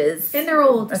ages. And they're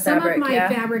old. Some of my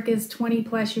fabric is 20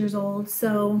 plus years old.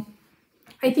 So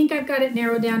I think I've got it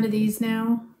narrowed down to these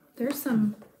now. There's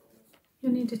some,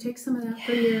 you'll need to take some of that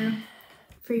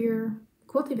for your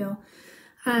quilty bill.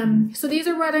 So these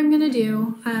are what I'm going to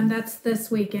do. That's this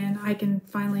weekend. I can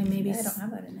finally maybe, I don't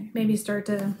have that in there. Maybe start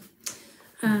to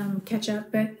catch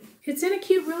up. But it's in a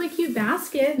really cute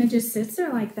basket, and it just sits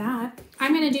there like that.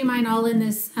 I'm going to do mine all in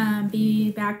this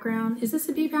bee background. Is this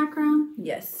a bee background?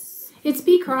 Yes. It's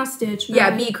bee cross stitch. Right?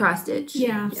 Yeah, bee cross stitch.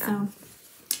 Yeah, so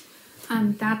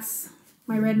that's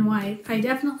my red and white. I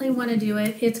definitely want to do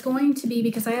it. It's going to be,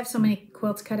 because I have so many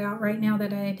quilts cut out right now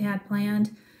that I had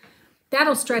planned.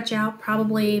 That'll stretch out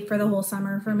probably for the whole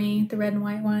summer for me, the red and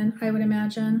white one, I would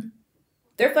imagine.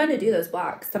 They're fun to do, those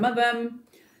blocks. Some of them,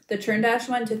 the Churn Dash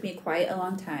one took me quite a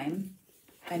long time.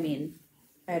 I mean,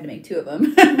 I had to make 2 of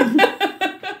them.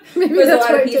 Maybe with a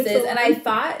lot of pieces. And I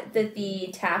thought that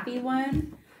the taffy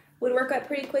one would work up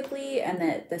pretty quickly, and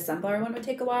that the sunflower one would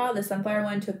take a while. The sunflower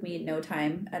one took me no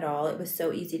time at all. It was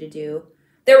so easy to do.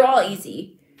 They were all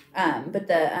easy. But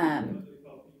the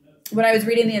when I was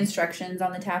reading the instructions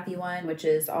on the taffy one, which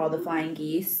is all the flying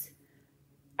geese,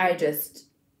 I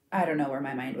don't know where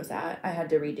my mind was at. I had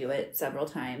to redo it several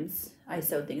times. I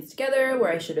sewed things together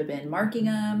where I should have been marking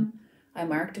them. I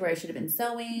marked where I should have been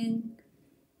sewing.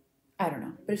 I don't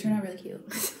know, but it turned out really cute.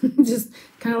 Just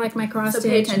kind of like my cross stitch. So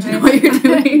pay attention to what you're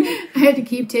doing. I had to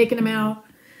keep taking them out.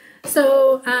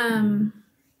 So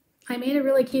I made a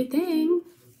really cute thing.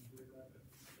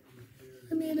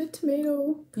 I made a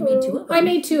tomato. You made 2 of them? I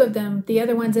made 2 of them. The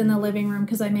other one's in the living room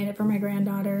because I made it for my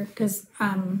granddaughter, because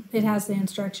it has the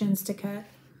instructions to cut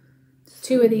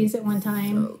 2 of these at one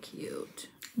time. So cute.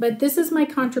 But this is my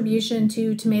contribution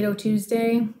to Tomato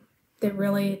Tuesday that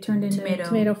really turned into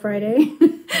Tomato Friday.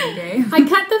 I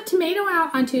cut the tomato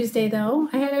out on Tuesday, though.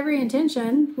 I had every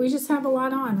intention. We just have a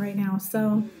lot on right now,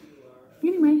 so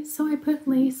Anyway, so I put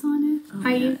lace on it. Oh,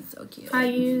 yeah, it's so cute. I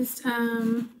used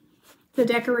the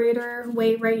decorator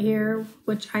weight right here,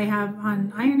 which I have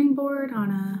on ironing board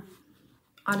on a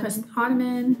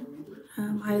ottoman.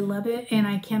 I love it, and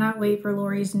I cannot wait for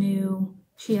Lori's new.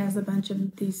 She has a bunch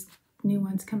of these new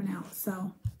ones coming out.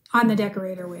 So on the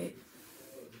decorator weight,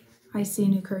 I see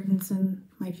new curtains in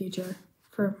my future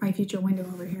for my future window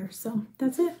over here. So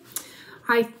that's it.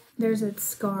 There's a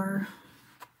scar.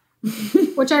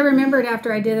 Which I remembered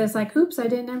after I did this, like, oops, I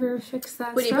didn't ever fix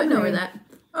that. What are you putting over that?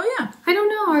 Oh, yeah. I don't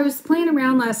know. I was playing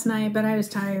around last night, but I was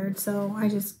tired, so I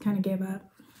just kind of gave up.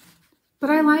 But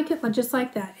I like it just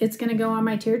like that. It's going to go on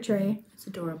my tier tray. It's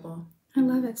adorable. I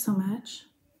love it so much.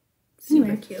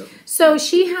 Super cute. So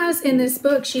she has, in this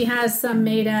book, she has some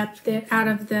made up out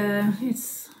of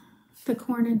it's the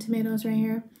corn and tomatoes right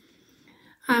here.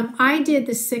 I did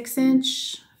the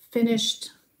 6-inch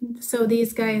finished. So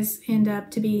these guys end up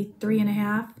to be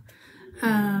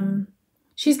 3.5.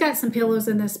 She's got some pillows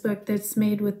in this book that's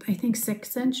made with, I think,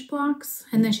 6-inch blocks.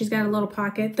 And then she's got a little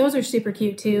pocket. Those are super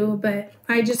cute too, but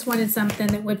I just wanted something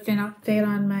that would fit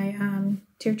on my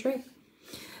tier tray.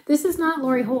 This is not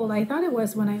Lori Holt. I thought it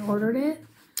was when I ordered it.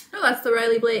 Oh, that's the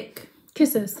Riley Blake.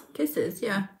 Kisses. Kisses,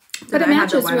 yeah. But it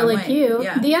matches really cute.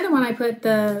 Yeah. The other one I put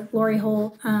the Lori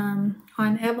Holt on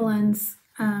Evelyn's.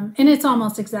 And it's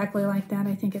almost exactly like that.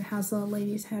 I think it has a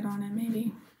lady's head on it,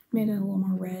 maybe. Made it a little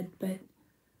more red, but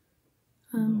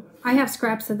I have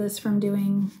scraps of this from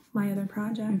doing my other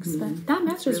projects. But that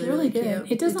matches really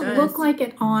good. It doesn't look like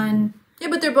it on... Yeah,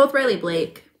 but they're both Riley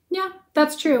Blake. Yeah,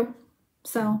 that's true.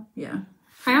 So, yeah.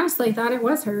 I honestly thought it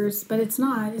was hers, but it's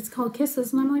not. It's called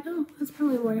Kisses, and I'm like, oh, that's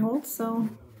probably Lori Holt, so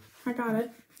I got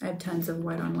it. I have tons of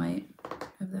white on white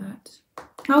of that.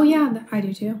 Oh, yeah, I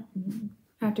do too.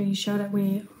 After you showed it,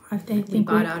 we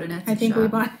bought out an Etsy I think shop. we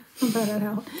bought it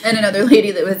out. And another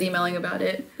lady that was emailing about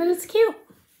it. But it's cute.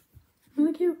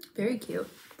 Really cute. Very cute.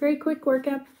 Very quick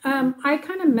workup. I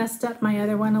kind of messed up my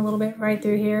other one a little bit right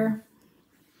through here.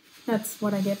 That's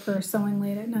what I get for sewing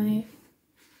late at night.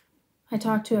 I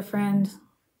talk to a friend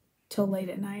till late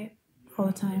at night all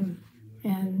the time.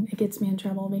 And it gets me in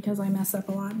trouble because I mess up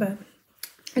a lot. But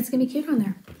it's going to be cute on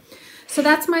there. So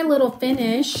that's my little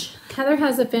finish. Heather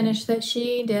has a finish that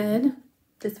she did.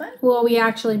 This one? Well, we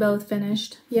actually both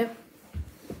finished. Yep.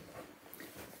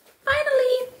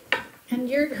 Finally. And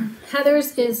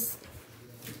Heather's is,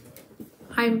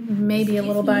 I'm maybe a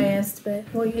little biased, but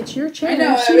well, it's your chair. I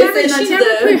know. She never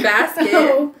the basket.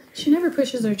 Oh, she never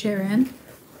pushes her chair in.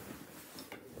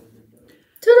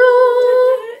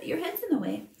 Ta-da! Your head's in the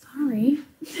way. Sorry.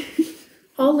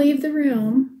 I'll leave the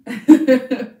room.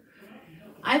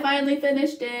 I finally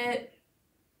finished it.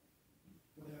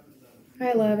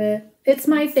 I love it. It's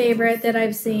my favorite that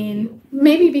I've seen.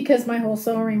 Maybe because my whole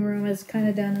sewing room is kind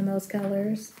of done in those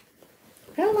colors.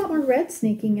 I've had a lot more red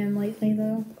sneaking in lately,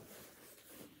 though.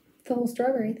 The whole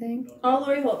strawberry thing. All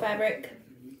Lori Holt fabric.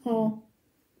 Oh.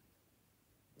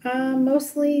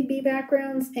 Mostly bee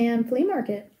backgrounds and flea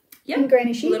market. Yep. And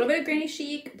granny chic. A little bit of granny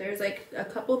chic. There's like a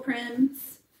couple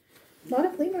prints. A lot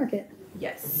of flea market.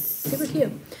 Yes. Super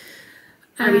cute.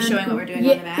 Are we showing what we're doing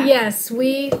on the back? Yes,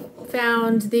 we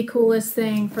found the coolest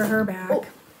thing for her back. Oh.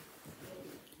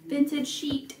 Vintage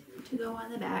sheet to go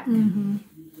on the back. Mm-hmm.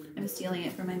 I'm stealing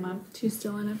it from my mom. She's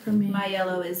stealing it from me. My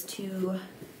yellow is too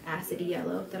acidy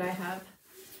yellow that I have.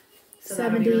 So 70s,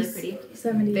 that'll be really pretty.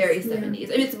 70s. Very 70s. Yeah.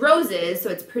 I mean, it's roses, so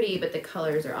it's pretty, but the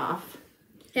colors are off.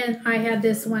 And I had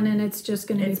this one, and it's just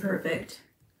going to be perfect.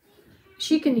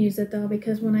 She can use it, though,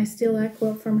 because when I steal that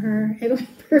quilt from her, it'll be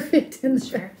perfect in the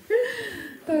Sure.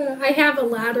 I have a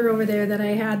ladder over there that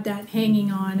I had that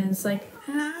hanging on, and it's like,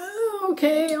 oh,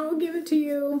 okay, I'll give it to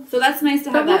you. So that's nice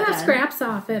to have. But we'll have scraps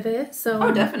off of it. So.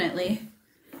 Oh, definitely.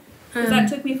 Because that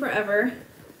took me forever,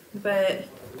 but.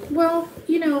 Well,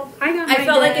 you know, I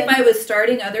felt like if I was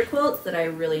starting other quilts that I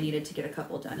really needed to get a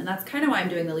couple done. And that's kind of why I'm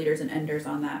doing the leaders and enders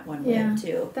on that one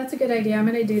too. That's a good idea. I'm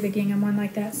going to do the gingham one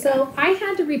like that. Yeah. So I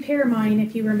had to repair mine,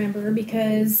 if you remember,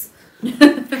 because...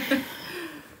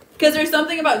 Because there's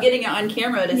something about getting it on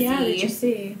camera to see. Yeah, that you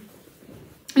see.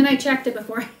 And I checked it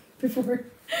before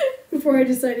I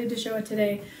decided to show it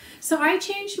today. So I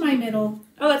changed my middle.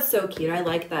 Oh, that's so cute. I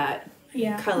like that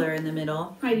color in the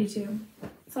middle. I do too.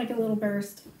 It's like a little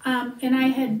burst. And I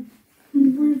had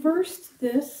reversed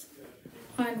this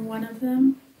on one of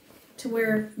them to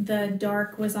where the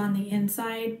dark was on the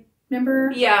inside.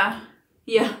 Remember? Yeah.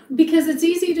 Yeah. Because it's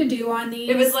easy to do on these.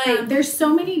 It was like... there's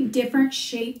so many different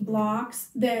shaped blocks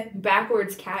that...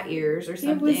 Backwards cat ears or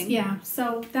something. Yeah.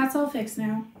 So that's all fixed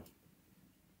now.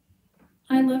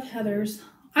 I love Heather's.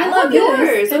 I love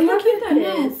yours. Look how cute that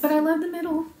is. But I love the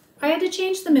middle. I had to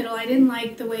change the middle. I didn't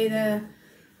like the way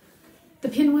the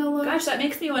pinwheel looked. Gosh, that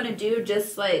makes me want to do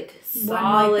just like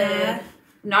solid, like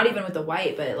not even with the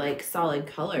white, but like solid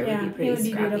color would be pretty it would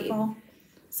be scrappy. Beautiful.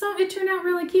 So it turned out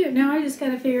really cute. Now I just got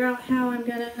to figure out how I'm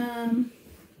going to,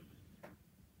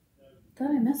 thought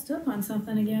I messed up on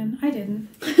something again. I didn't.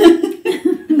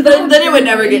 then it would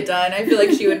never get done. I feel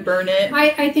like she would burn it.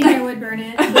 I think I would burn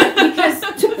it. Because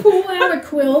to pull out a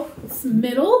quilt's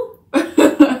middle,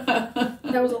 that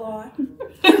was a lot.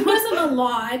 It wasn't a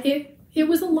lot. It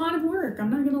was a lot of work. I'm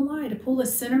not going to lie. To pull the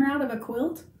center out of a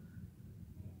quilt,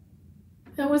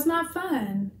 that was not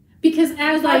fun. Because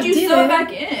as I did sew it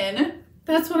back in?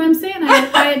 That's what I'm saying.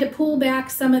 I had to pull back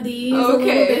some of these a little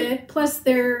bit. Plus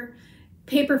they're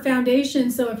paper foundation,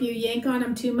 so if you yank on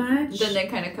them too much, then they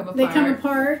kind of come apart. They come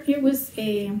apart.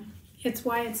 It's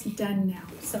why it's done now.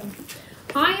 So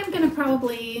I am going to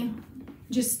probably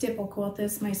just stipple quilt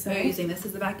this myself. Are you using this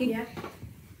as the backing? Yeah.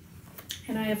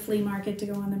 And I have flea market to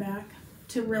go on the back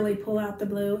to really pull out the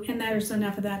blue. And there's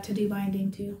enough of that to do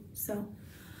binding too. So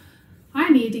I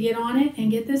need to get on it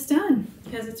and get this done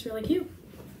because it's really cute.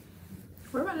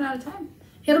 We're running out of time.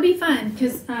 It'll be fun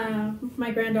because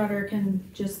my granddaughter can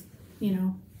just,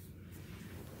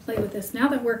 play with this. Now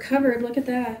that we're covered, look at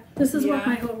that. This is what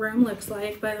my whole room looks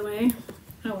like, by the way.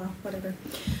 Oh, well, whatever.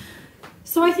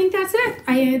 So I think that's it.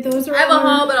 I have a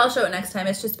haul, but I'll show it next time.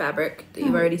 It's just fabric that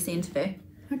you've already seen today.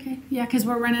 Okay. Yeah, because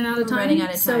we're running out of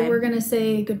time. So we're going to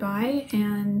say goodbye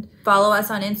and follow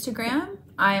us on Instagram.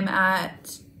 I'm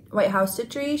at White House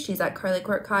Stitchery. She's at Carly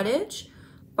Court Cottage.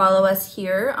 Follow us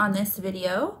here on this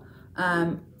video.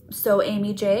 So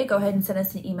Amy J, go ahead and send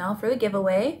us an email for the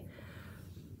giveaway.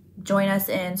 Join us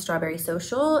in Strawberry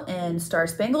Social, in Star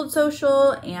Spangled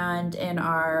Sewcial, and in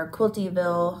our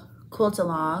Quiltyville Quilt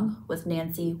Along with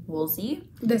Nancy Woolsey.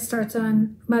 This starts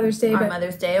on Mother's Day. On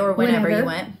Mother's Day or whenever you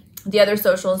went. The other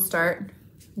socials start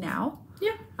now.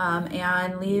 Yeah.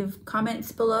 And leave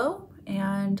comments below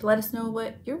and let us know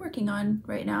what you're working on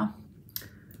right now.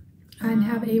 And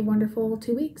have a wonderful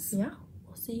 2 weeks. Yeah.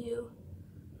 We'll see you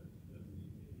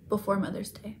before Mother's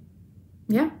Day.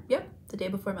 Yeah. Yep. The day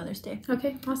before Mother's Day.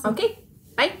 Okay. Awesome. Okay.